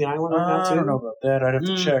incoming on the island right now too? I don't know about that. I'd have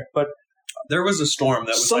to check, but. There was a storm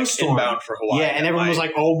that was inbound for Hawaii. Yeah, and everyone was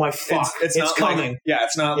like, "Oh my fuck, it's not coming."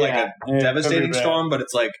 It's not a devastating storm, but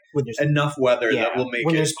it's enough weather that will make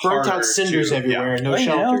it there's burnt out cinders everywhere, no right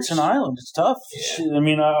shelters. Now it's an island. It's tough. Yeah. I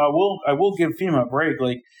mean, I will give FEMA a break.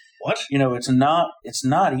 What? It's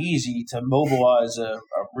not easy to mobilize a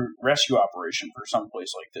rescue operation for some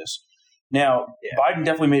place like this. Now, Biden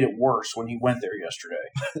definitely made it worse when he went there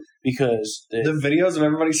yesterday because the videos of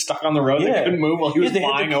everybody stuck on the road that couldn't move while he was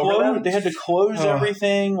flying over them. They had to close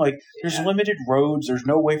everything. There's limited roads. There's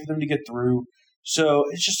no way for them to get through. So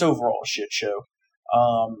it's just overall a shit show.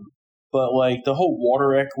 But the whole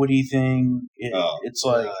water equity thing, it's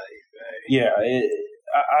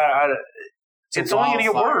it's only going to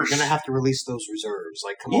get worse. You're going to have to release those reserves.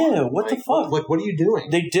 Come on. What the fuck? What are you doing?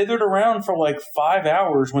 They dithered around for 5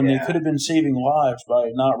 hours when they could have been saving lives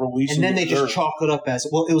by not releasing. And then they just chalk it up as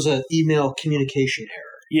it was an email communication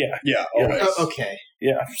error. Yeah. Okay.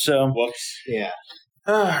 Yeah. So. Whoops. Yeah.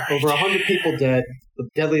 Over 100 people dead. The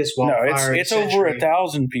deadliest wildfire. No, it's over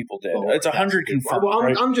 1,000 people dead. It's 100 confirmed.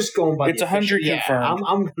 Well, I'm just going by. It's 100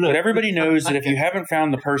 confirmed. But everybody knows that if you haven't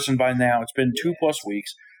found the person by now, it's been 2+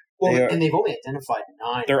 weeks. Well, and they've only identified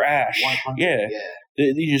 9. They're ash. 100, yeah.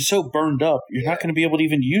 You're so burned up, you're not going to be able to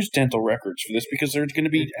even use dental records for this because there's going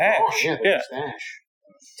to be ash. Oh, yeah. Ash.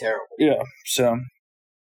 Terrible. Yeah. So,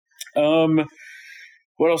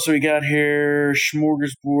 what else do we got here?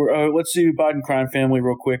 Smorgasbord. Let's do Biden crime family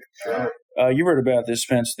real quick. Sure. You read about this,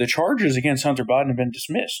 Spence. The charges against Hunter Biden have been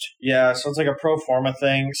dismissed. Yeah, so it's a pro forma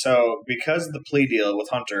thing. So because the plea deal with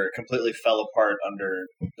Hunter completely fell apart under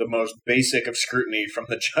the most basic of scrutiny from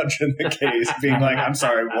the judge in the case, being I'm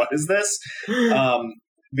sorry, what is this?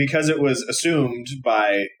 Because it was assumed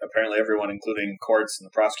by apparently everyone, including courts and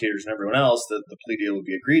the prosecutors and everyone else, that the plea deal would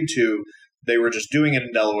be agreed to. They were just doing it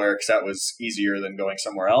in Delaware because that was easier than going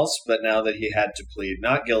somewhere else. But now that he had to plead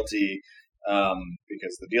not guilty,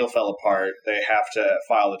 because the deal fell apart, they have to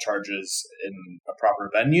file the charges in a proper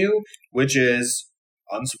venue, which is,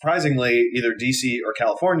 unsurprisingly, either D.C. or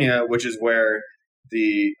California, which is where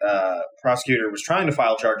the prosecutor was trying to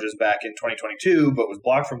file charges back in 2022, but was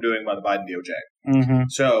blocked from doing by the Biden DOJ. Mm-hmm.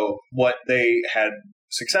 So what they had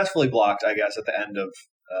successfully blocked, I guess, at the end of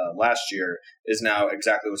last year is now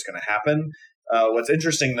exactly what's going to happen. What's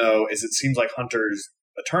interesting, though, is it seems like Hunter's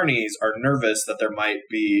attorneys are nervous that there might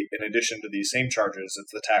be, in addition to these same charges,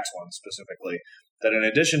 it's the tax ones specifically, that in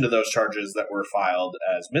addition to those charges that were filed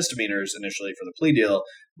as misdemeanors initially for the plea deal,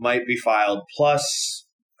 might be filed plus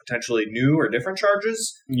potentially new or different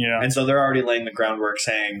charges. Yeah. And so they're already laying the groundwork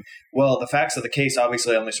saying, well, the facts of the case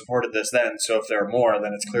obviously only supported this then, so if there are more,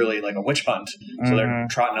 then it's clearly like a witch hunt. So they're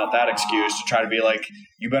trotting out that excuse to try to be like,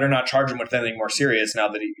 you better not charge him with anything more serious now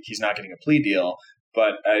that he's not getting a plea deal.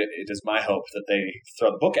 But it is my hope that they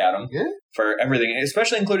throw the book at him for everything,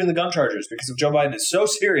 especially including the gun charges, because if Joe Biden is so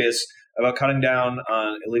serious about cutting down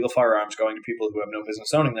on illegal firearms going to people who have no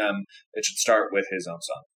business owning them, it should start with his own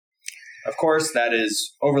son. Of course, that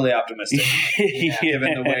is overly optimistic,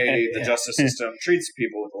 given the way the justice system treats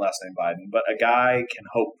people with the last name Biden, but a guy can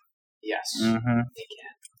hope. Yes, they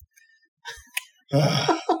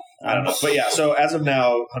can. I don't know. But yeah, so as of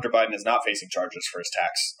now, Hunter Biden is not facing charges for his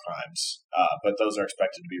tax crimes, but those are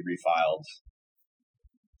expected to be refiled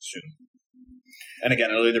soon. And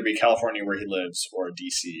again, it'll either be California where he lives or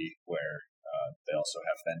D.C. where they also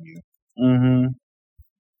have venue.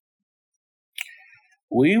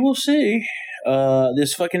 We will see.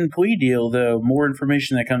 This fucking plea deal, though, more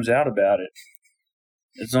information that comes out about it.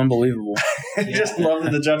 It's unbelievable. I just love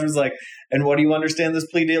that the judge was like, and what do you understand this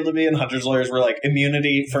plea deal to be? And Hunter's lawyers were like,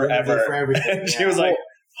 immunity forever. For everything. And she was like,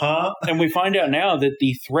 huh? And we find out now that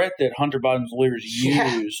the threat that Hunter Biden's lawyers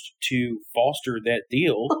used to foster that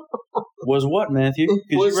deal was what, Matthew?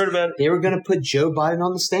 Because you read about it. They were going to put Joe Biden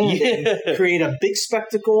on the stand and create a big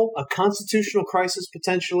spectacle, a constitutional crisis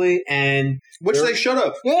potentially, and which they should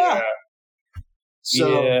have. Yeah.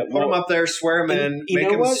 So put him up there, swear him in,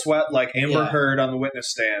 make him sweat like Amber Heard on the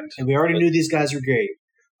witness stand. And we already knew these guys were great.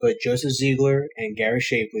 But Joseph Ziegler and Gary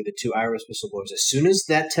Shapley, the two IRS whistleblowers, as soon as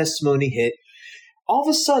that testimony hit, all of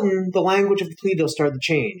a sudden the language of the plea deal started to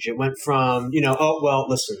change. It went from, oh, well,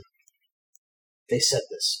 listen, they said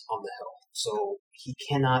this on the Hill. So he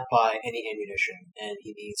cannot buy any ammunition, and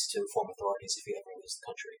he needs to inform authorities if he ever leaves the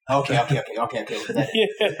country. Okay. Put that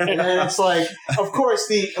in. And then it's like, of course,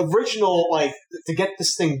 the original, to get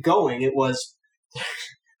this thing going, it was,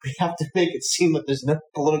 we have to make it seem that there's no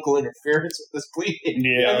political interference with this plea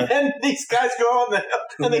deal. Yeah. And then these guys go on the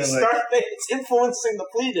Hill, and it's influencing the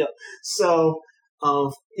plea deal. So,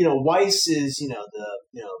 Weiss is,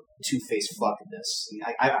 the two-faced fuck in this.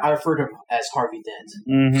 I refer to him as Harvey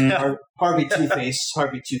Dent. Harvey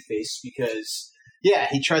Two-Face, because,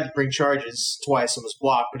 he tried to bring charges twice and was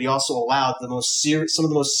blocked, but he also allowed some of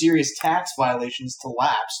the most serious tax violations to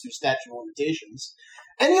lapse through statute of limitations.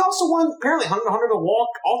 And he also won, apparently, Hunter to walk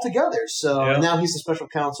altogether. So now he's the special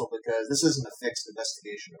counsel because this isn't a fixed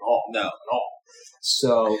investigation at all. No. At all.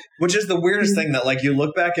 So, which is the weirdest thing that, you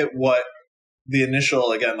look back at what the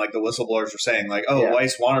initial, again, the whistleblowers were saying,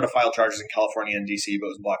 Weiss wanted to file charges in California and D.C., but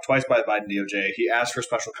was blocked twice by the Biden DOJ. He asked for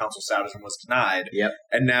special counsel status and was denied. Yep.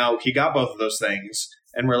 And now he got both of those things,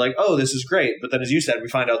 and we're like, oh, this is great. But then, as you said, we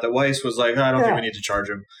find out that Weiss was like, I don't think we need to charge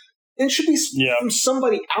him. It should be from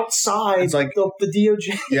somebody outside the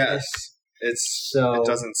DOJ. Yes. It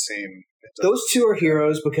doesn't seem... Those two are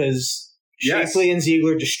heroes because Shapley and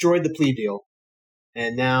Ziegler destroyed the plea deal.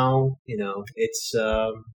 And now, it's...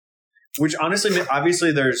 Which, honestly,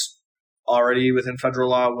 obviously there's already within federal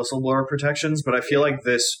law whistleblower protections, but I feel like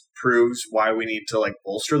this proves why we need to,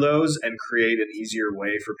 bolster those and create an easier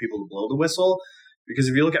way for people to blow the whistle. Because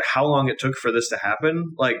if you look at how long it took for this to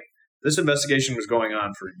happen, this investigation was going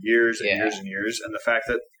on for years and years and years, and the fact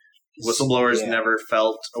that whistleblowers never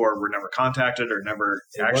felt or were never contacted or never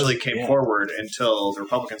actually came forward until the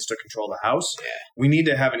Republicans took control of the House, we need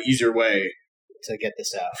to have an easier way to get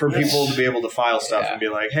this out. For people to be able to file stuff and be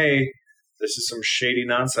like, hey, this is some shady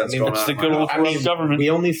nonsense going on. It's the good old government. We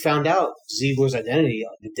only found out Ziegler's identity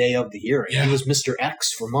the day of the hearing. Yeah. He was Mr.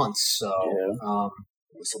 X for months. So,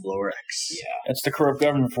 Whistleblower X. Yeah. That's the corrupt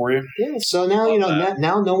government for you. Yeah, so now,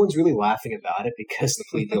 now no one's really laughing about it because the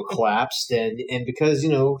plea deal collapsed and because,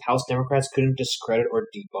 House Democrats couldn't discredit or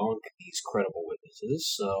debunk these credible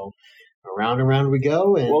witnesses. So, around and around we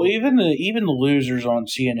go. And even the losers on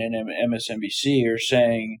CNN and MSNBC are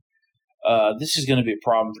saying this is going to be a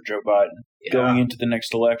problem for Joe Biden going into the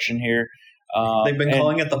next election here. They've been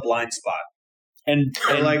calling it the blind spot. And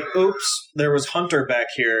they're like, oops, there was Hunter back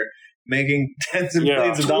here making tens of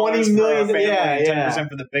millions of dollars for our family, 10%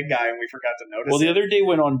 for the big guy, and we forgot to notice. Well, the other day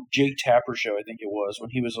went on Jake Tapper's show, I think it was, when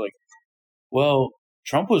he was like, well,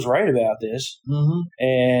 Trump was right about this. Mm-hmm.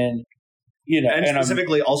 And, and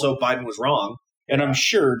specifically also Biden was wrong. And I'm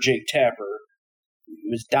sure Jake Tapper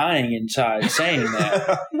was dying inside saying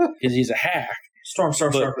that because he's a hack. Storm.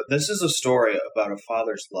 But this is a story about a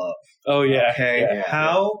father's love. Oh, yeah. Okay. Yeah.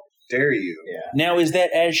 How dare you? Yeah. Now, is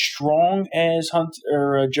that as strong as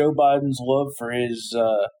Joe Biden's love for his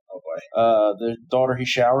The daughter he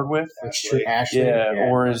showered with? Ashley. Yeah,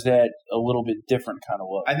 or is that a little bit different kind of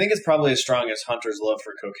love? I think it's probably as strong as Hunter's love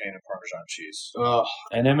for cocaine and Parmesan cheese.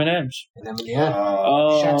 And M&M's.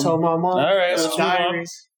 Chateau Marmont. All right, let's move on.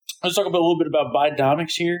 Let's talk about a little bit about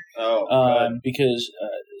Bidenomics here. Because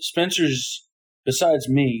Spencer's, besides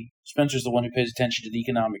me, Spencer's the one who pays attention to the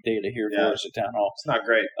economic data here for us at Townhall. It's not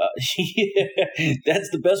great. Yeah, that's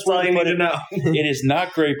the best way to put it. It is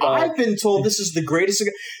not great. I've been told this is the greatest.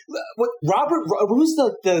 Who's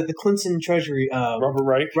the Clinton Treasury? Robert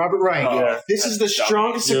Reich. Robert Reich. Yeah. This is the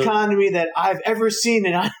strongest economy that I've ever seen,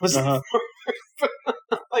 and I was like,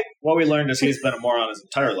 what we learned is he's been a moron his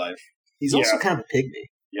entire life. He's also kind of a pygmy.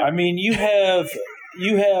 Yeah. I mean, you have.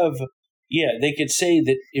 Yeah, they could say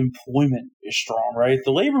that employment is strong, right?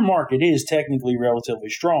 The labor market is technically relatively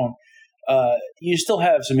strong. You still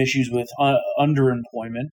have some issues with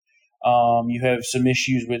underemployment. You have some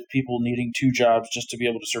issues with people needing 2 jobs just to be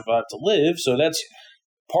able to survive to live. So that's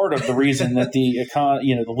part of the reason that the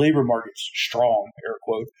labor market's strong, air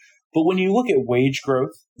quote. But when you look at wage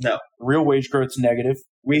growth, real wage growth's negative.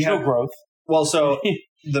 There's no growth. Well, so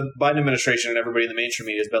the Biden administration and everybody in the mainstream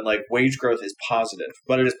media has been like, wage growth is positive,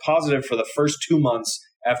 but it is positive for the first 2 months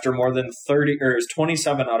after more than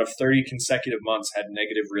 27 out of 30 consecutive months had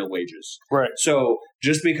negative real wages. Right. So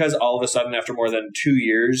just because all of a sudden after more than 2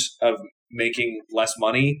 years of making less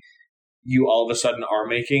money, you all of a sudden are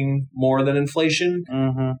making more than inflation,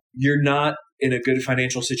 you're not in a good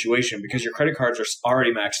financial situation because your credit cards are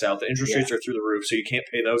already maxed out. The interest rates are through the roof, so you can't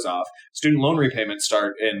pay those off. Student loan repayments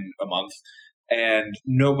start in a month. And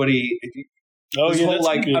nobody,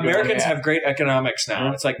 Americans have great economics now.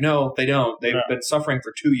 Yeah. It's like, no, they don't. They've been suffering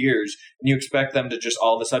for 2 years, and you expect them to just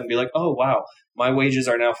all of a sudden be like, oh, wow, my wages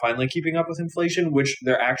are now finally keeping up with inflation, which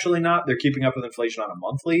they're actually not. They're keeping up with inflation on a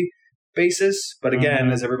monthly basis. But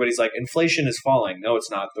again, as everybody's like, inflation is falling. No, it's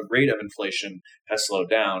not. The rate of inflation has slowed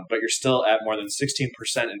down, but you're still at more than 16%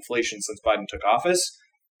 inflation since Biden took office.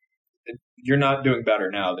 You're not doing better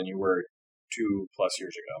now than you were 2+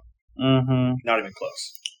 years ago. Not even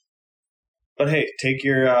close. But hey, take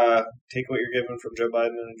what you're given from Joe Biden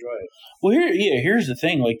and enjoy it. Well, here's the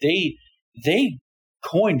thing. Like they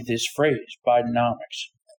coined this phrase, Bidenomics.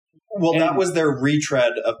 Well, that was their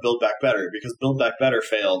retread of Build Back Better because Build Back Better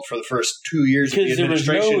failed for the first 2 years of the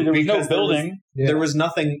administration. There was no building. There was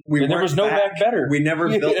nothing. There was no back better. We never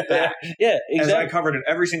built back. Yeah, exactly. As I covered in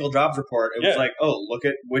every single jobs report, it was like, oh, look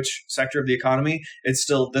at which sector of the economy. It's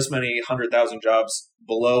still this many 100,000 jobs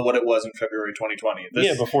below what it was in February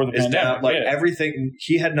 2020. Before the pandemic. Everything,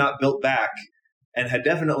 he had not built back and had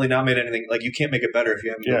definitely not made anything. Like, you can't make it better if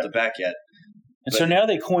you haven't built it back yet. And so now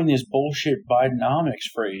they coined this bullshit Bidenomics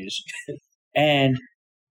phrase, and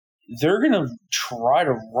they're going to try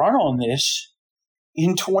to run on this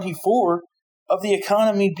in 24 of the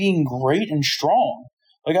economy being great and strong.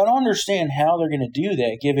 Like, I don't understand how they're going to do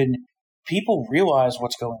that, given people realize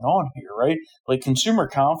what's going on here, right? Like, consumer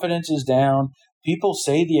confidence is down. People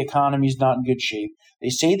say the economy's not in good shape. They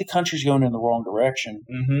say the country's going in the wrong direction.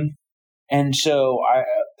 And so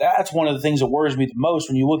that's one of the things that worries me the most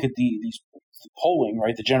when you look at these polling,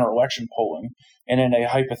 right, the general election polling, and in a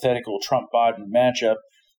hypothetical Trump-Biden matchup,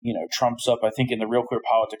 Trump's up, I think, in the Real Clear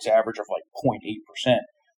Politics average of like 0.8%.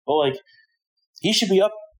 But, like, he should be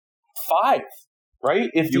up 5,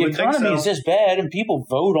 right? If the economy is this bad and people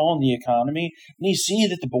vote on the economy and you see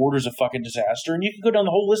that the border's a fucking disaster, and you can go down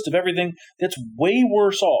the whole list of everything that's way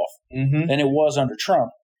worse off than it was under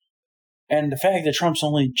Trump. And the fact that Trump's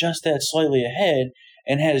only just that slightly ahead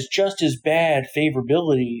and has just as bad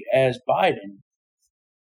favorability as Biden.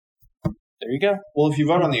 There you go. Well, if you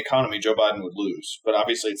vote on the economy, Joe Biden would lose. But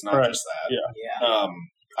obviously it's not just that. Yeah.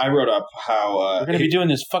 I wrote up how... we're going to be doing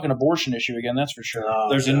this fucking abortion issue again, that's for sure.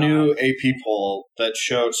 There's a new AP poll that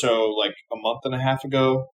showed... So, like, a month and a half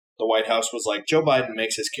ago, the White House was like, Joe Biden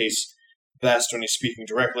makes his case best when he's speaking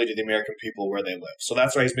directly to the American people where they live. So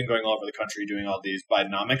that's why he's been going all over the country doing all these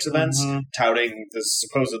Bidenomics events, touting this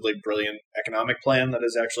supposedly brilliant economic plan that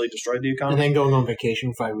has actually destroyed the economy. And then going on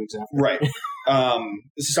vacation 5 weeks after. Right.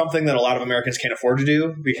 This is something that a lot of Americans can't afford to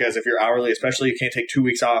do because if you're hourly, especially, you can't take 2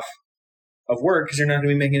 weeks off of work because you're not going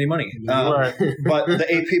to be making any money. But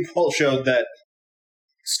the AP poll showed that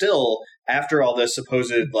still, after all this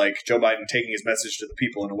supposed, like, Joe Biden taking his message to the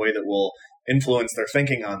people in a way that will influence their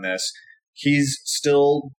thinking on this, he's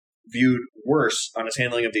still viewed worse on his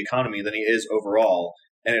handling of the economy than he is overall,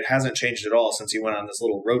 and it hasn't changed at all since he went on this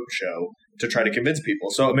little road show to try to convince people.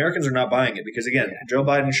 So Americans are not buying it because, again, Joe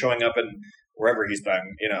Biden showing up in wherever he's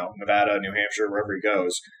been, Nevada, New Hampshire, wherever he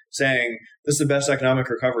goes, saying this is the best economic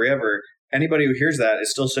recovery ever, anybody who hears that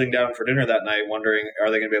is still sitting down for dinner that night wondering, are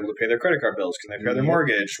they going to be able to pay their credit card bills? Can they pay their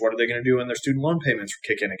mortgage? What are they going to do when their student loan payments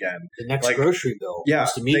kick in again? The next grocery bill. Yeah,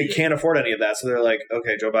 they can't afford any of that. So they're like,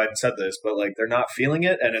 okay, Joe Biden said this, but like they're not feeling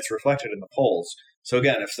it, and it's reflected in the polls. So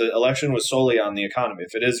again, if the election was solely on the economy,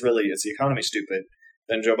 if it is really, is the economy stupid,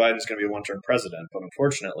 then Joe Biden's going to be a one-term president. But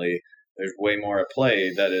unfortunately, there's way more at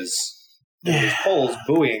play that is these polls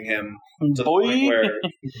buoying him to the point where...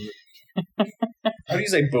 How do you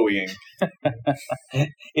say buoying?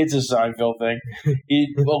 It's a Seinfeld thing.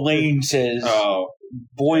 Elaine says,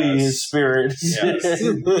 buoying his spirits. Yes.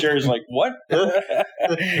 Jerry's like, what?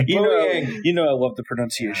 you know I love the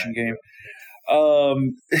pronunciation game.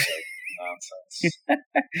 Nonsense.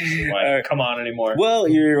 Come on anymore. Well,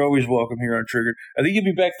 you're always welcome here on Triggered. I think you'll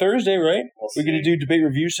be back Thursday, right? We're going to do debate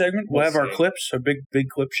review segment. We'll have our clips, a big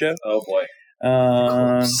clip show. Oh boy.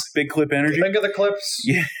 Big clip energy. Think of the clips.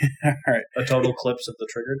 Yeah. All right. A total clips of the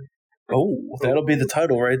Triggered. Oh, that'll be the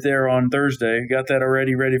title right there on Thursday. Got that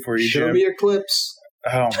already ready for you, Show Jim. me your clips.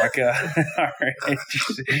 Oh, my God. All right.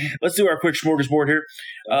 Let's do our quick smorgasbord here.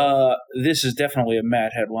 This is definitely a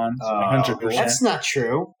Matt headline. 100%. That's not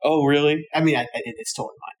true. Oh, really? I mean, it's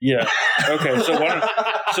totally mine. Yeah. Okay.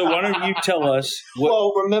 So why don't you tell us what...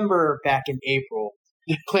 Well, remember back in April,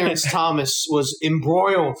 Clarence Thomas was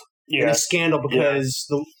embroiled in a scandal because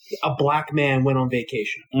a black man went on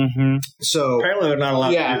vacation. Mm-hmm. So apparently they're not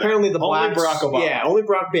allowed to do that. Apparently the blacks, only Barack Obama.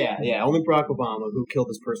 Yeah, only Barack Obama, who killed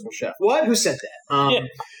his personal chef. What? Who said that?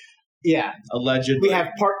 Yeah. Allegedly. We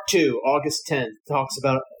have part 2, August 10th, talks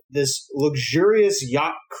about this luxurious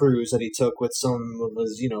yacht cruise that he took with some of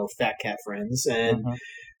his, fat cat friends, and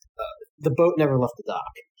the boat never left the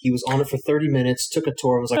dock. He was on it for 30 minutes, took a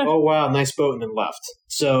tour, and was like, oh, wow, nice boat, and then left.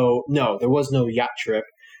 So, no, there was no yacht trip.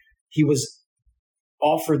 He was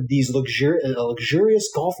offered a luxurious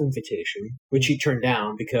golf invitation, which he turned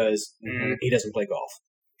down because he doesn't play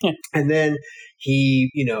golf. And then he,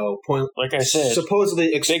 like I said, supposedly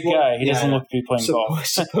big guy. He doesn't look to be playing golf.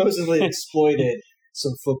 Supposedly exploited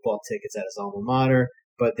some football tickets at his alma mater,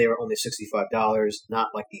 but they were only $65, not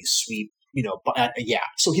like these sweet,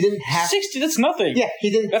 So he didn't have 60. That's nothing. Yeah, he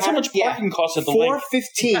didn't. That's how much parking costs at the lake.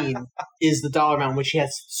 $415 is the dollar amount which he has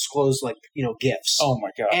to disclose, gifts. Oh my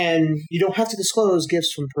God! And you don't have to disclose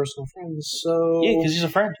gifts from personal friends. So yeah, because he's a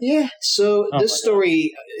friend. Yeah. So this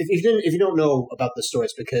story, if you don't know about the story,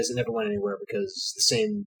 it's because it never went anywhere because the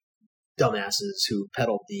same dumbasses who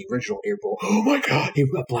peddled the original April, oh my God, a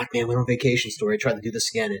black man went on vacation story, tried to do this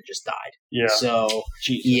again and just died. Yeah. So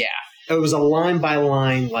Jesus. Yeah, it was a line by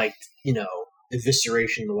line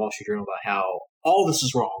evisceration in the Wall Street Journal about how all this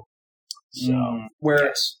is wrong. So,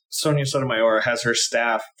 where Sonia Sotomayor has her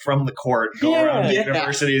staff from the court go around to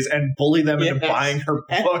universities and bully them into buying her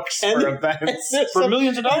books for events for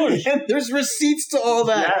millions of dollars. And there's receipts to all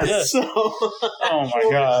that. Yes. So, oh my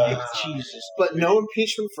God, Jesus! But no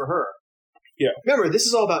impeachment for her. Yeah. Remember, this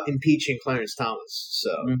is all about impeaching Clarence Thomas.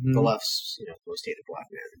 So the left's most hated black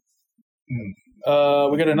man.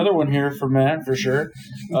 We got another one here for Matt for sure.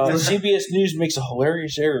 CBS News makes a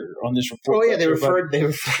hilarious error on this report. Oh yeah, they referred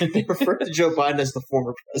to Joe Biden as the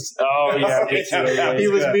former president. Oh yeah, he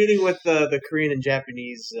was meeting with the Korean and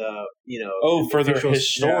Japanese, for their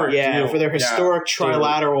historic, for their historic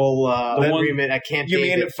trilateral agreement at Camp David.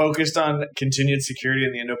 You mean it focused on continued security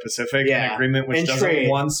in the Indo-Pacific, an agreement which doesn't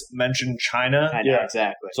once mention China? I know,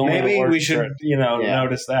 exactly. So maybe we should,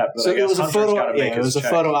 notice that. But so it was a photo. It was a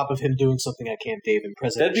photo op of him doing something at Camp David.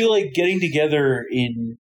 That'd be like getting together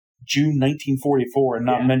in June 1944 and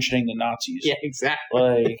not mentioning the Nazis. Yeah,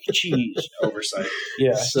 exactly. Like, jeez. Oversight.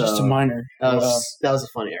 Yeah, just a minor. That was a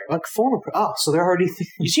funny error. Like, so they're already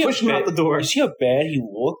pushing him out the door. You see how bad he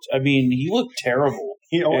looked? I mean, he looked terrible.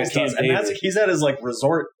 He always does. And he's at his,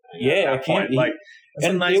 resort at that point.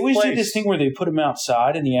 And they always do this thing where they put him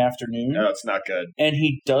outside in the afternoon. No, it's not good. And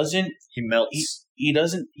he doesn't... He melts. He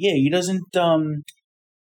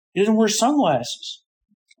doesn't wear sunglasses.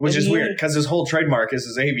 Which is weird, because his whole trademark is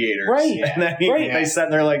his aviators. Right. And then they sat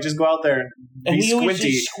and they're like, just go out there and be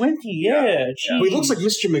squinty. Squinty, yeah. Well, he looks like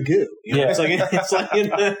Mr. Magoo. Yeah.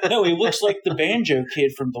 No, he looks like the banjo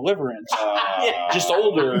kid from Deliverance. Just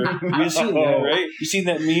older. You've seen that, right? You seen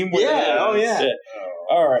that meme? Yeah.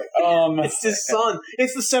 All right. It's his son.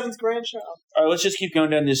 It's the 7th grandchild. All right, let's just keep going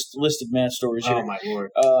down this list of mad stories here. Oh, my Lord.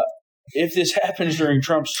 If this happens during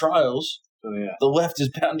Trump's trials... the left is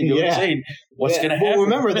bound to go insane. What's going to happen? Well,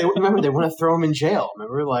 remember they want to throw him in jail.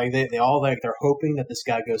 Remember, they all they're hoping that this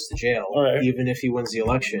guy goes to jail, even if he wins the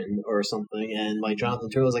election or something. And Jonathan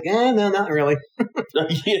Turley's like, no, not really.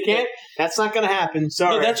 Can't. That's not going to happen.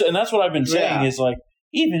 Sorry. No, that's what I've been saying is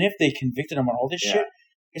even if they convicted him on all this shit,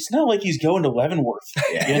 it's not like he's going to Leavenworth.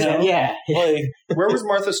 Yeah. You know? Yeah. Like, where was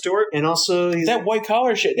Martha Stewart? And also, he's that white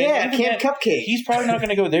collar shit. yeah, Even Camp Cupcake. He's probably not going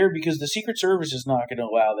to go there because the Secret Service is not going to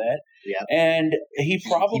allow that. Yeah. And he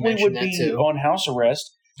probably would be on house arrest,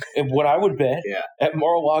 what I would bet, at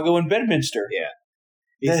Mar-a-Lago and Bedminster.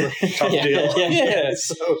 Yeah. Tough deal. Yeah.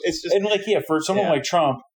 So it's just, and for someone like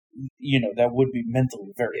Trump, that would be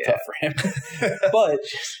mentally very tough for him. But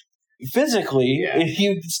physically, he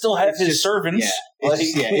would still have his servants. Yeah.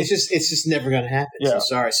 It's just never going to happen. Yeah. So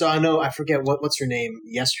sorry. So I forget what's her name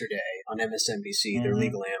yesterday on MSNBC, their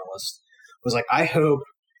legal analyst, was like, I hope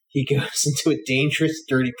he goes into a dangerous,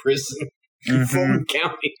 dirty prison in Fulton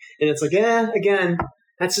County. And it's like, again,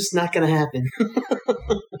 that's just not going to happen.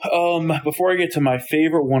 Before I get to my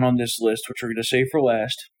favorite one on this list, which we're going to save for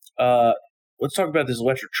last, let's talk about this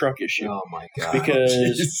electric truck issue. Oh, my God. Because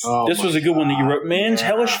this was a good one that you wrote. Man's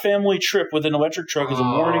hellish family trip with an electric truck is a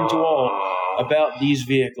warning to all about these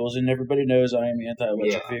vehicles. And everybody knows I am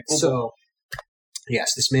anti-electric vehicle. So,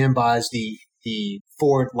 yes, this man buys the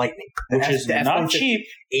Ford Lightning. Which is not cheap.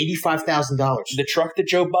 $85,000. The truck that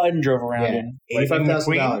Joe Biden drove around in.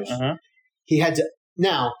 $85,000. He had to...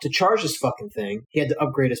 Now, to charge this fucking thing, he had to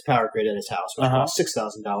upgrade his power grid at his house, which cost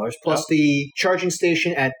 $6,000, plus the charging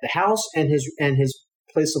station at the house and his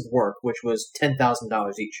place of work, which was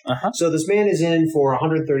 $10,000 each. So this man is in for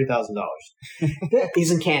 $130,000.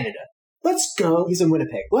 He's in Canada. Let's go. He's in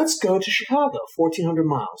Winnipeg. Let's go to Chicago, 1,400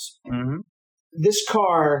 miles. This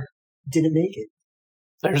car didn't make it.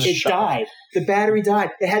 It died. The battery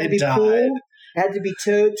died. It had to be cooled. Had to be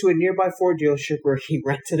towed to a nearby Ford dealership where he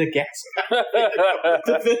rented a gas car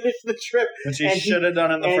to finish the trip. Which he should have done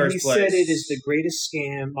in the first place. And he said it is the greatest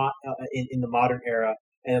scam in the modern era.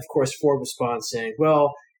 And, of course, Ford responds saying,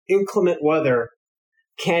 well, inclement weather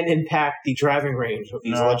can impact the driving range of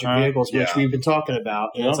these electric vehicles, which we've been talking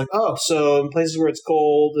about. And it's like, so in places where it's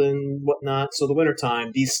cold and whatnot, so the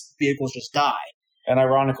wintertime, these vehicles just die. And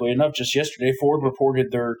ironically enough, just yesterday, Ford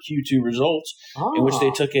reported their Q2 results, in which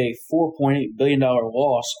they took a $4.8 billion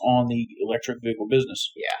loss on the electric vehicle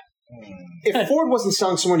business. Yeah. If Ford wasn't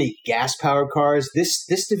selling so many gas-powered cars, this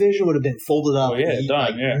division would have been folded up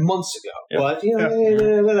months ago. Yep. But,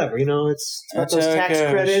 whatever. It's got those tax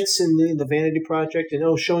credits and the vanity project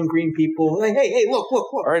and, showing green people. Hey, look.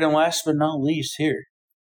 All right, and last but not least here,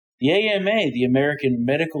 the AMA, the American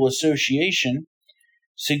Medical Association,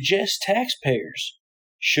 suggests taxpayers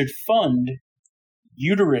should fund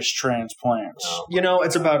uterus transplants.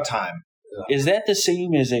 It's about time. Is that the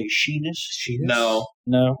same as a sheenus? No,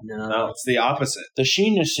 it's the opposite. The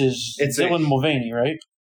sheenus is Dylan Mulvaney, right?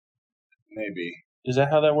 Maybe. Is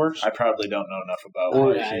that how that works? I probably don't know enough about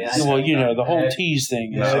it. The whole tease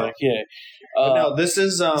thing is But no, this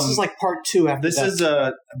is like part 2 after this is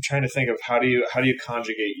I'm trying to think of how do you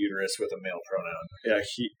conjugate uterus with a male pronoun?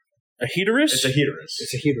 Yeah, a heterus? It's a heterus.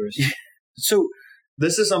 It's a heterus. So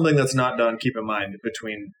this is something that's not done, keep in mind,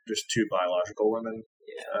 between just two biological women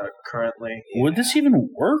currently. Would this even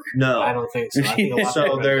work? No. I don't think so. I think a lot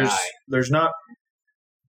so of there's not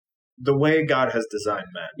the way God has designed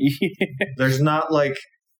men. There's not like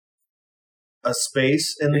a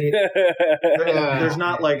space in the there's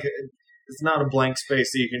not like it's not a blank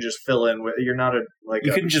space that you can just fill in with. You're not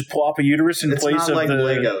you can just plop a uterus in place of like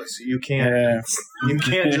Legos. You can't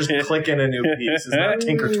just click in a new piece. It's not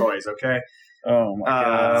Tinker Toys, okay? Oh my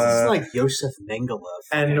god! This is like Yosef Mengele.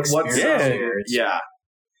 And what's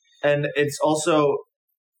and it's also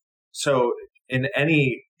so in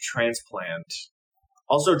any transplant.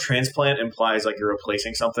 Also, transplant implies like you're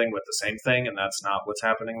replacing something with the same thing, and that's not what's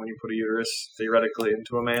happening when you put a uterus theoretically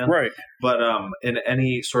into a man. Right. But in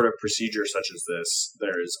any sort of procedure such as this,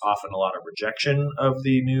 there's often a lot of rejection of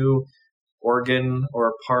the new organ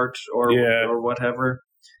or part or whatever,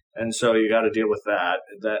 and so you got to deal with that.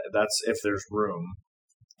 That's if there's room.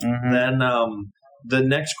 Mm-hmm. Then the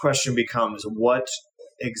next question becomes, what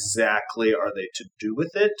exactly are they to do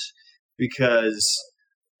with it? Because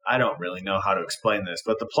I don't really know how to explain this,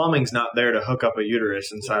 but the plumbing's not there to hook up a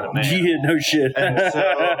uterus inside a man. Yeah, no shit. And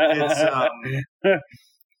so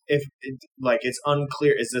it's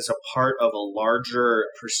unclear. Is this a part of a larger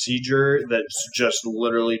procedure that's just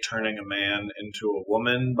literally turning a man into a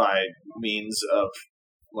woman by means of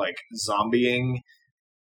like zombieing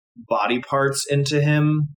body parts into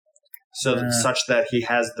him, such that he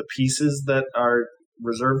has the pieces that are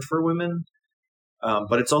reserved for women?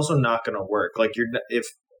 But it's also not going to work. Like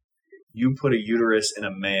you put a uterus in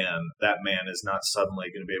a man, that man is not suddenly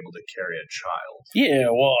going to be able to carry a child. Yeah,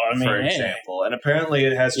 well, I mean, for example, and apparently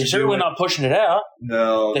it has to you're do certainly with, not pushing it out.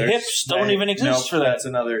 No, the hips don't even exist for that. That's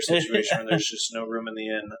another situation where there's just no room in the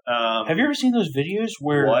inn. Have you ever seen those videos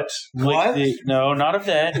where what? No, not of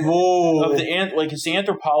that. Whoa! Of it's the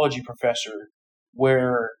anthropology professor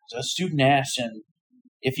where a student asks him,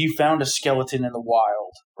 if you found a skeleton in the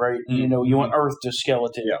wild, right? Mm-hmm. You unearthed a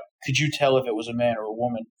skeleton. Yeah. Could you tell if it was a man or a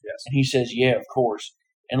woman? Yes. And he says, yeah, of course.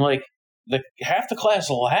 And half the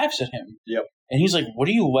class laughs at him. Yep. And he's like, what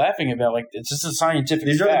are you laughing about? Like, it's just a scientific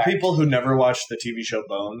These fact. are the people who never watched the TV show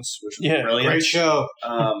Bones, which was brilliant. Great show.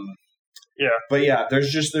 Yeah. But yeah,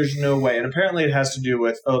 there's no way. And apparently it has to do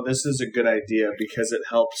with, this is a good idea because it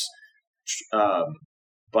helps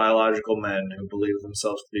biological men who believe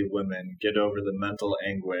themselves to be women get over the mental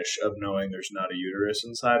anguish of knowing there's not a uterus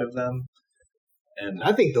inside of them. And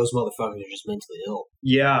I think those motherfuckers are just mentally ill.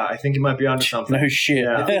 Yeah, I think you might be onto something. No shit.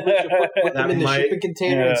 Yeah. I think we should put them in the shipping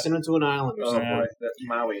container and send them to an island or something. Boy,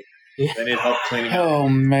 Maui. Yeah. They need help cleaning up. Oh,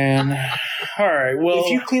 man. All right, well...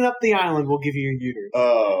 If you clean up the island, we'll give you your uterus.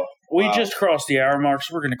 Oh, we just crossed the hour mark,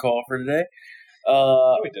 so we're going to call it for today.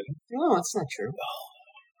 No, we didn't. No, that's not true.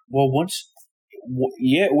 Well,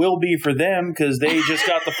 it will be for them because they just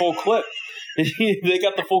got the full clip. They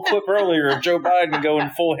got the full clip earlier of Joe Biden going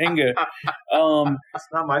full hinga. It's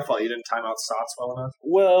not my fault you didn't time out Sots well enough.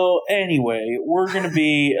 Well, anyway, we're going to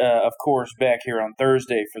be, of course, back here on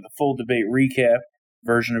Thursday for the full debate recap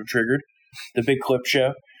version of Triggered, the big clip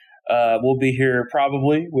show. We'll be here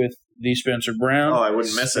probably with the Spencer Brown. Oh, I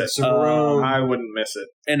wouldn't miss it. I wouldn't miss it.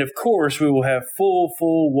 And, of course, we will have full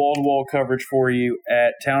wall-to-wall coverage for you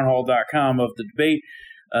at townhall.com of the debate.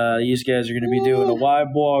 These guys are going to be doing a live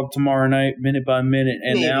blog tomorrow night, minute by minute,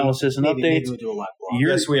 analysis and updates. Maybe we'll do a live blog.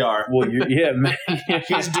 Yes, we are. Well, man.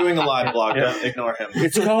 He's doing a live blog. Yeah. Don't ignore him.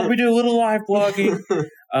 It's called We Do a Little Live Blogging.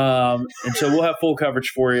 And so we'll have full coverage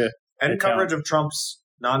for you. And coverage of Trump's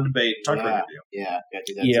non-debate talk radio. Yeah, gotta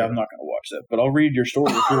do that yeah, too. I'm not going to watch that, but I'll read your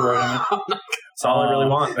story if you're writing it. That's all I really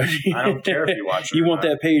want. I don't care if you watch it. You want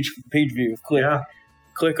that page view.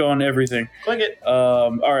 Click on everything. Click it.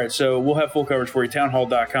 All right, so we'll have full coverage for you,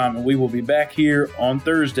 townhall.com, and we will be back here on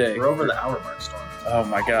Thursday. We're over the hour mark, Storm. Oh,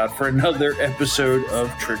 my God, for another episode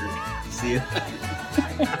of Triggered. See ya.